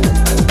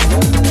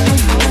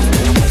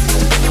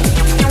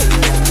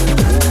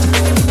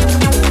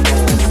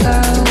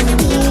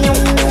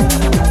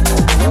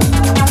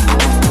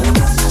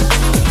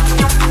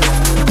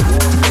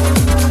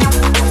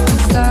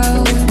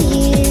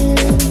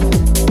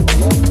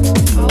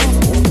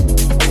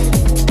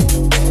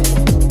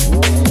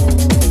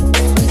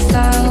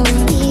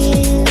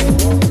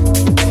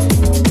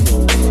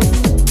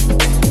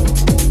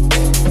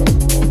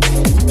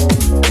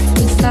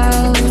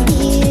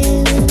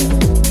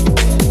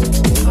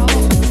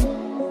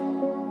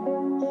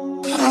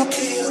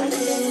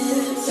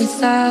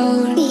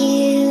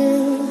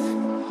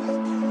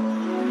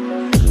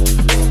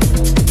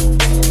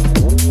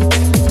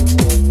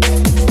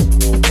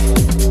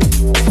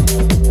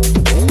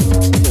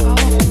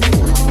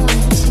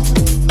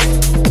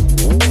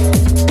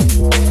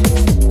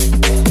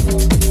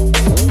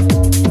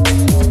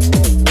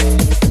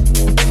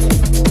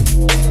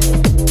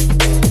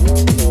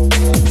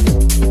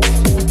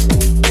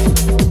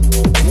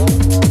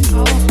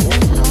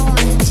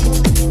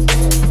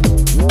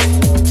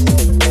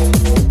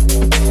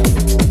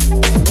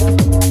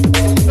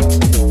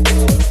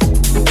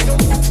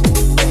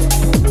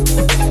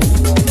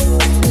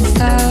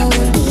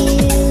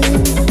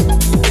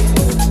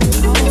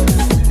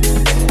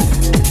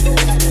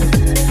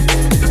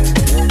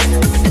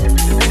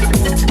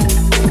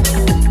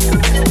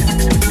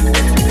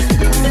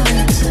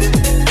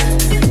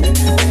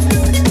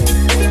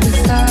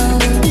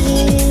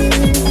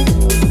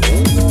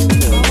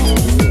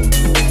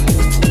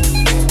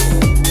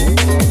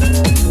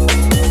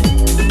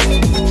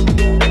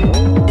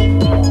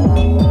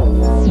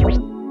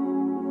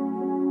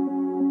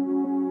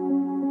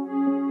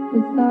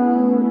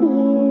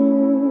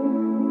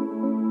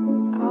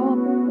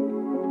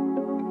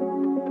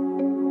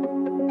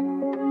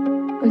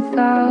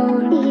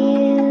 without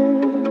you.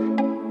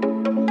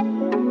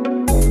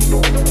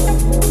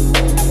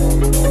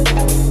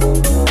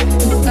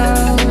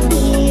 Without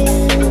you.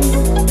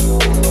 Without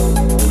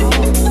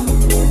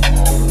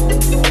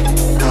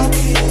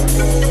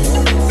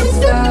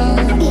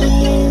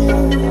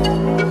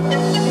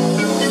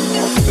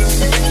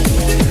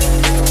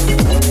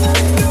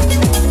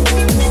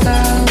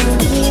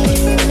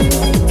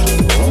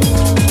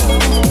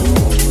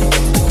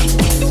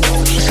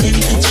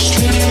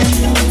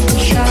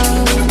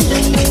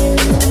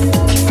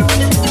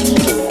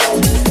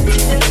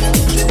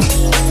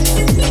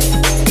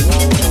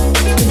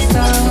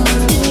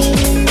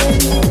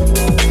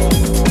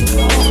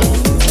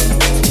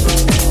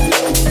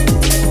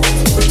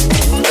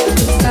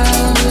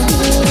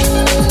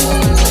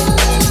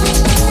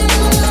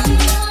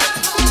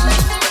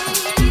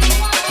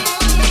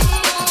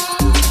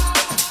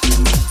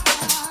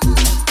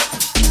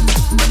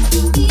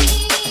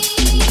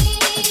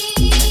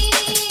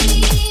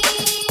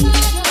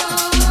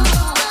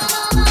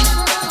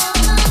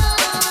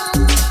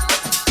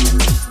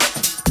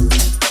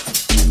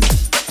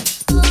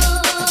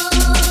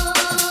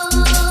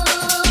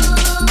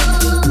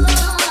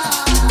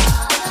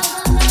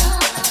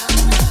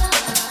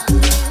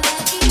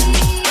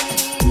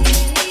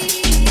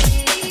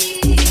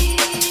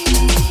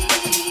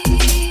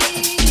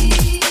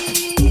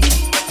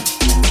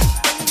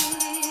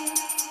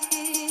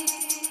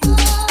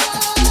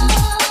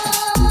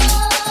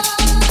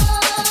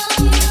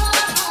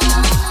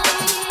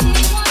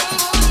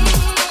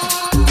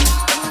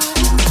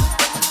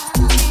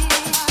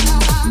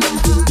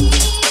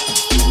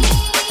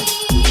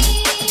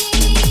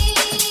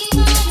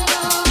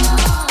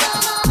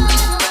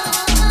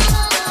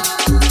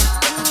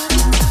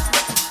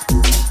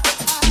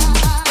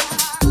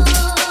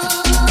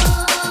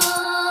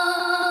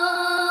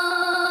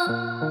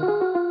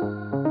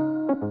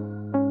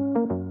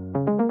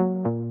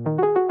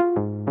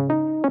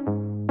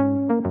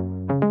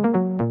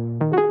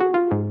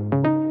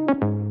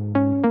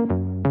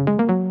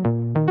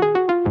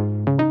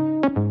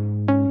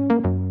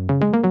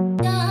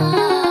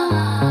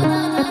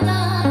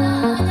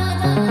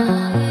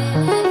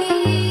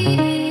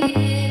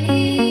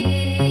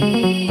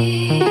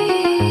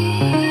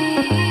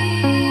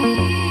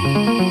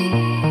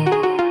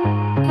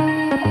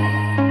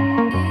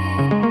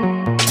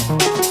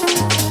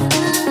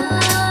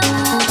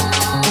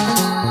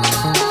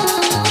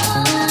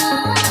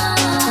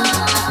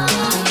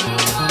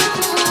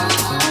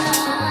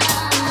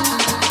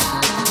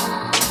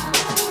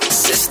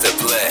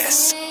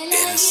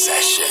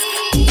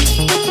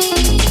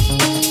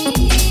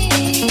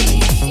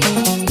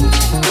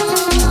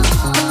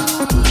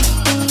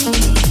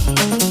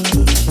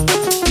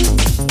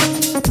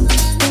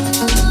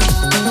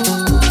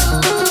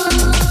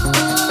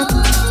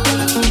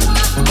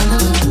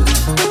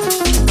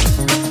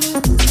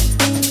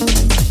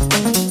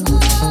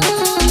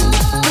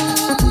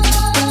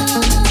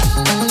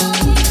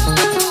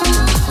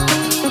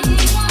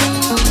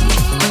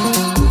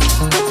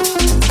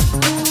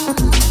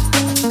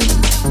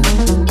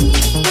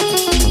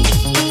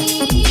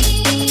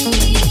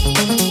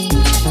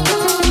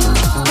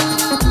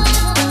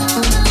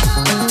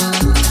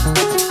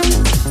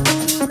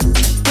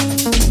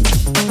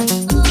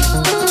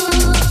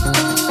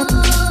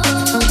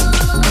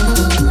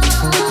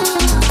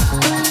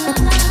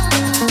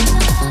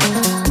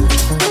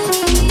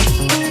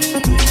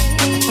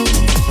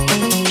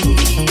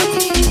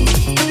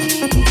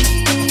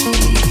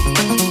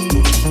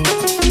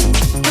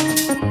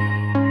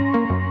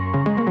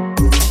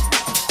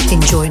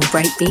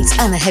breakbeats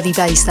and the heavy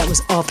bass. That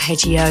was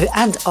Arpeggio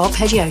and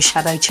Arpeggio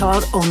Shadow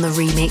Child on the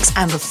remix,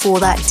 and before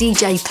that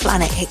DJ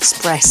Planet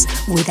Express,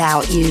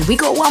 Without You. We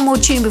got one more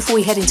tune before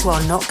we head into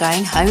our Not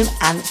Going Home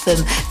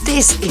anthem.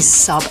 This is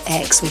Sub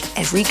X with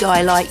Every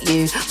Guy Like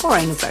You,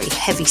 borrowing a very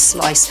heavy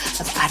slice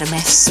of Adam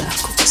F.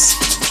 Circles.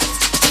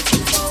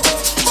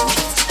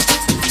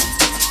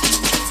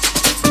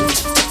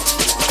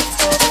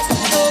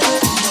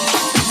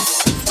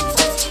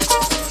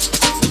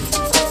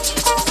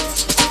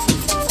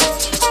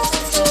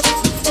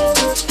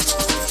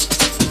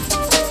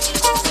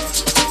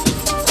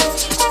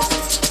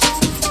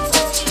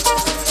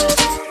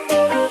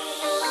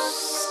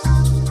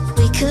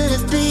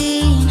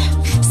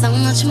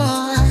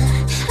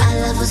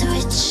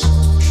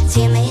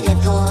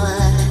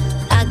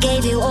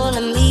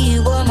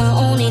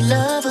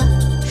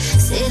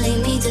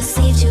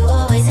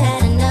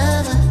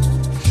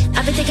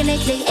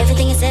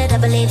 Everything you said I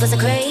believe was a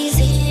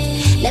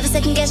crazy. Never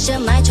second guess you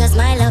might trust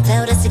my love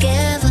held us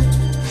together.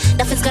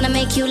 Nothing's gonna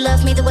make you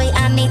love me the way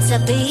I need to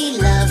be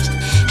loved.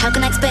 How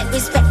can I expect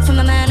respect from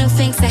a man who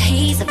thinks that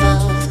he's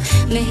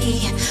above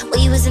me?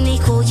 We was an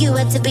equal, you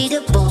had to be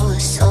the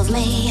boss of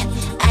me.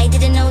 I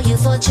didn't know you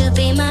thought you'd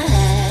be my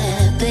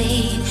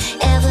happy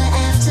ever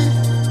after.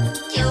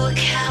 You a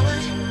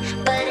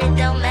coward, but it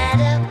don't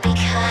matter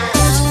because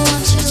I don't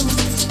want you,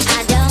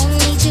 I don't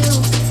need you.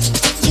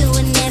 You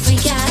and every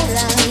guy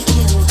like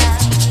you.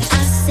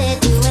 I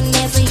said you and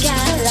every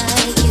guy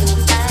like you.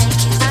 I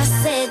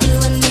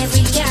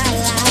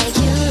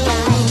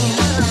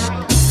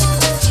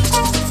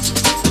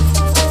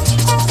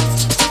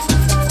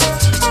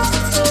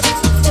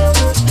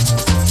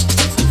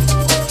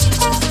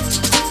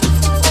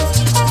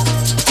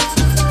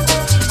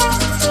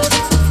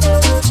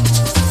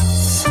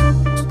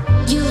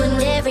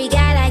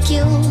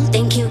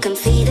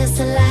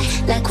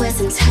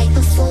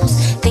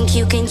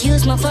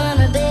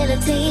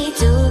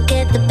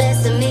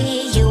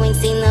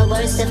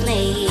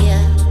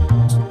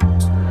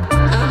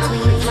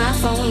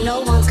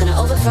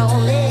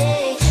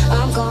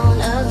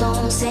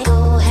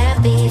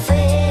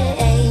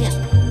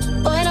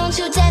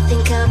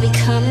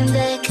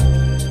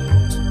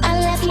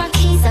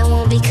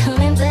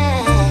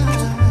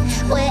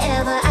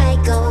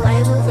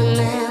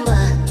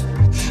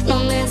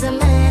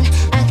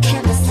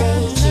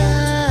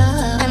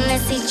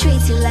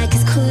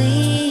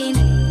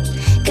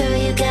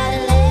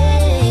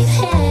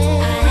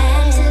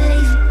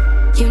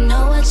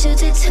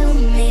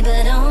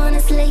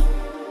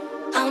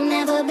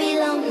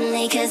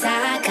me, 'cause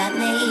I got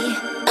me.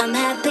 I'm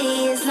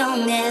happy as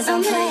long as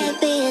I'm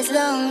happy, as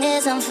long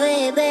as I'm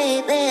free,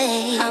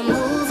 baby. I'm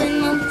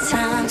moving on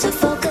time to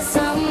focus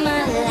on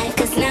my life,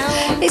 'cause now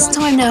it's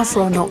time now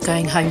for our Not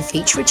Going Home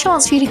feature, a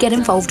chance for you to get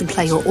involved and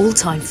play your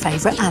all-time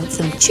favourite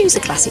anthem. Choose a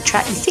classic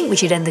track you think we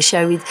should end the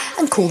show with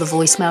and call the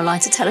voicemail line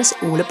to tell us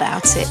all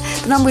about it.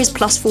 The number is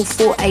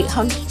 +44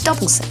 800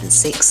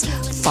 776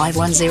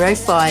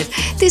 5105.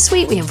 This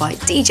week we invite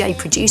DJ,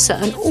 producer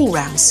and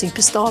all-round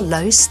superstar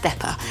Low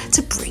Stepper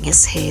to bring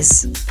us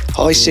his.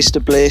 Hi Sister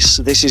Bliss,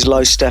 this is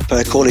Low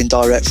Stepper calling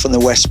direct from the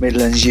West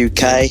Midlands,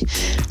 UK.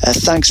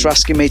 Thanks for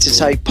asking me to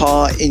take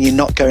part in your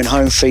Not Going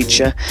Home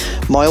feature.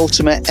 My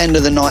ultimate end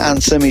of the night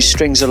anthem is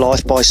Strings of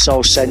Life by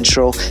Soul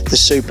Central, the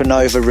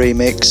Supernova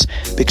remix,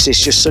 because it's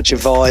just such a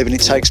vibe and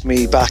it takes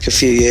me back a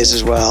few years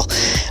as well.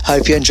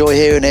 Hope you enjoy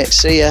hearing it.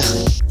 See ya.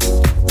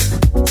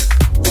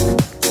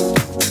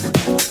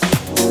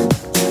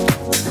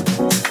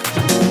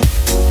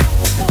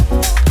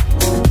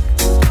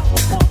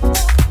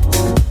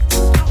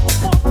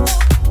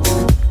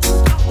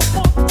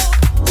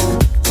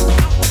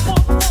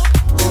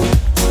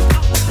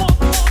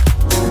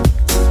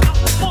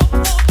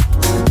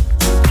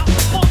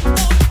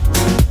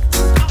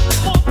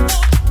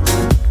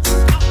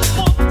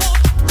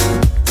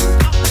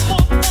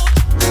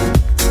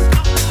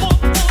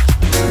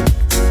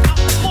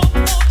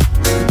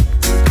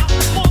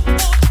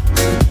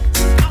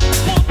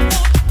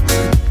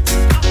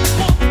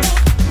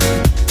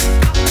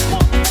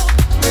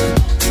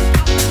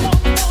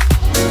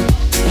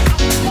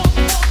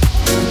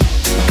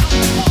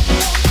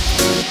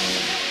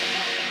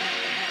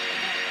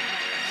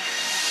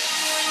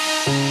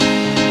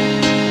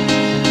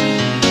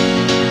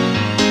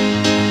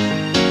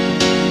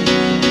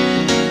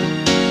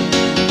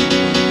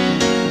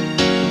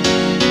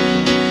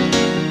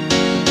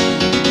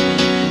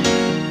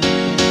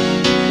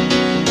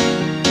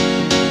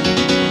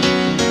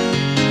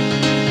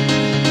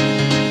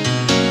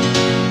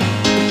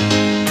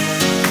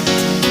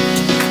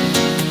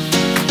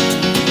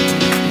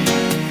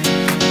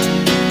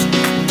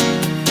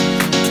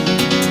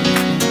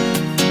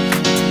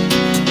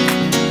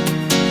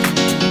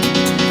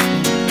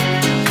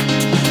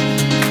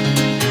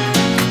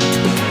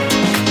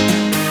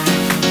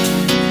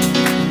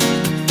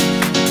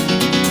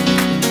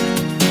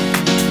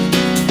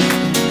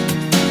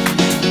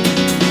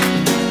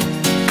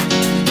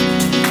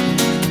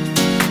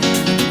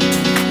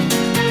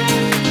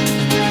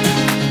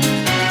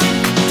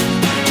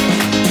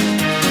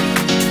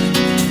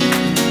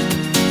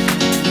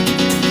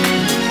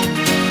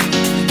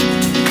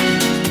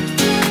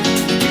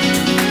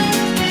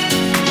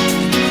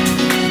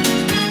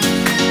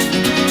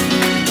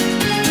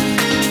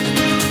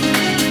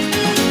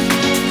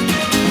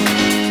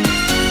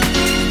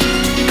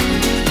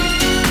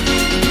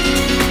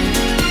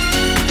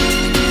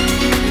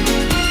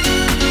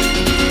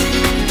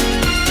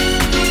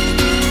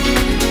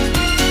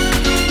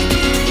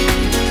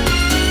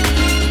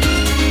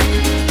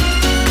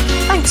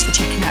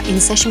 In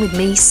Session with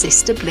me,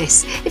 Sister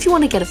Bliss. If you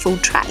want to get a full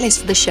track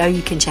list for the show,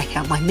 you can check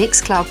out my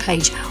Mixcloud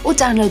page or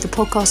download the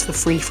podcast for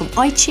free from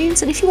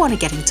iTunes. And if you want to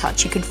get in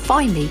touch, you can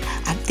find me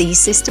at The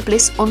Sister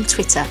Bliss on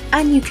Twitter,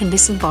 and you can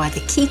listen via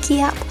the Kiki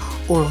app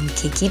or on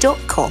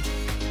kiki.com.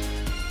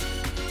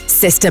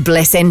 Sister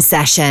Bliss in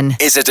Session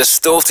is a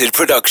Distorted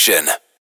production.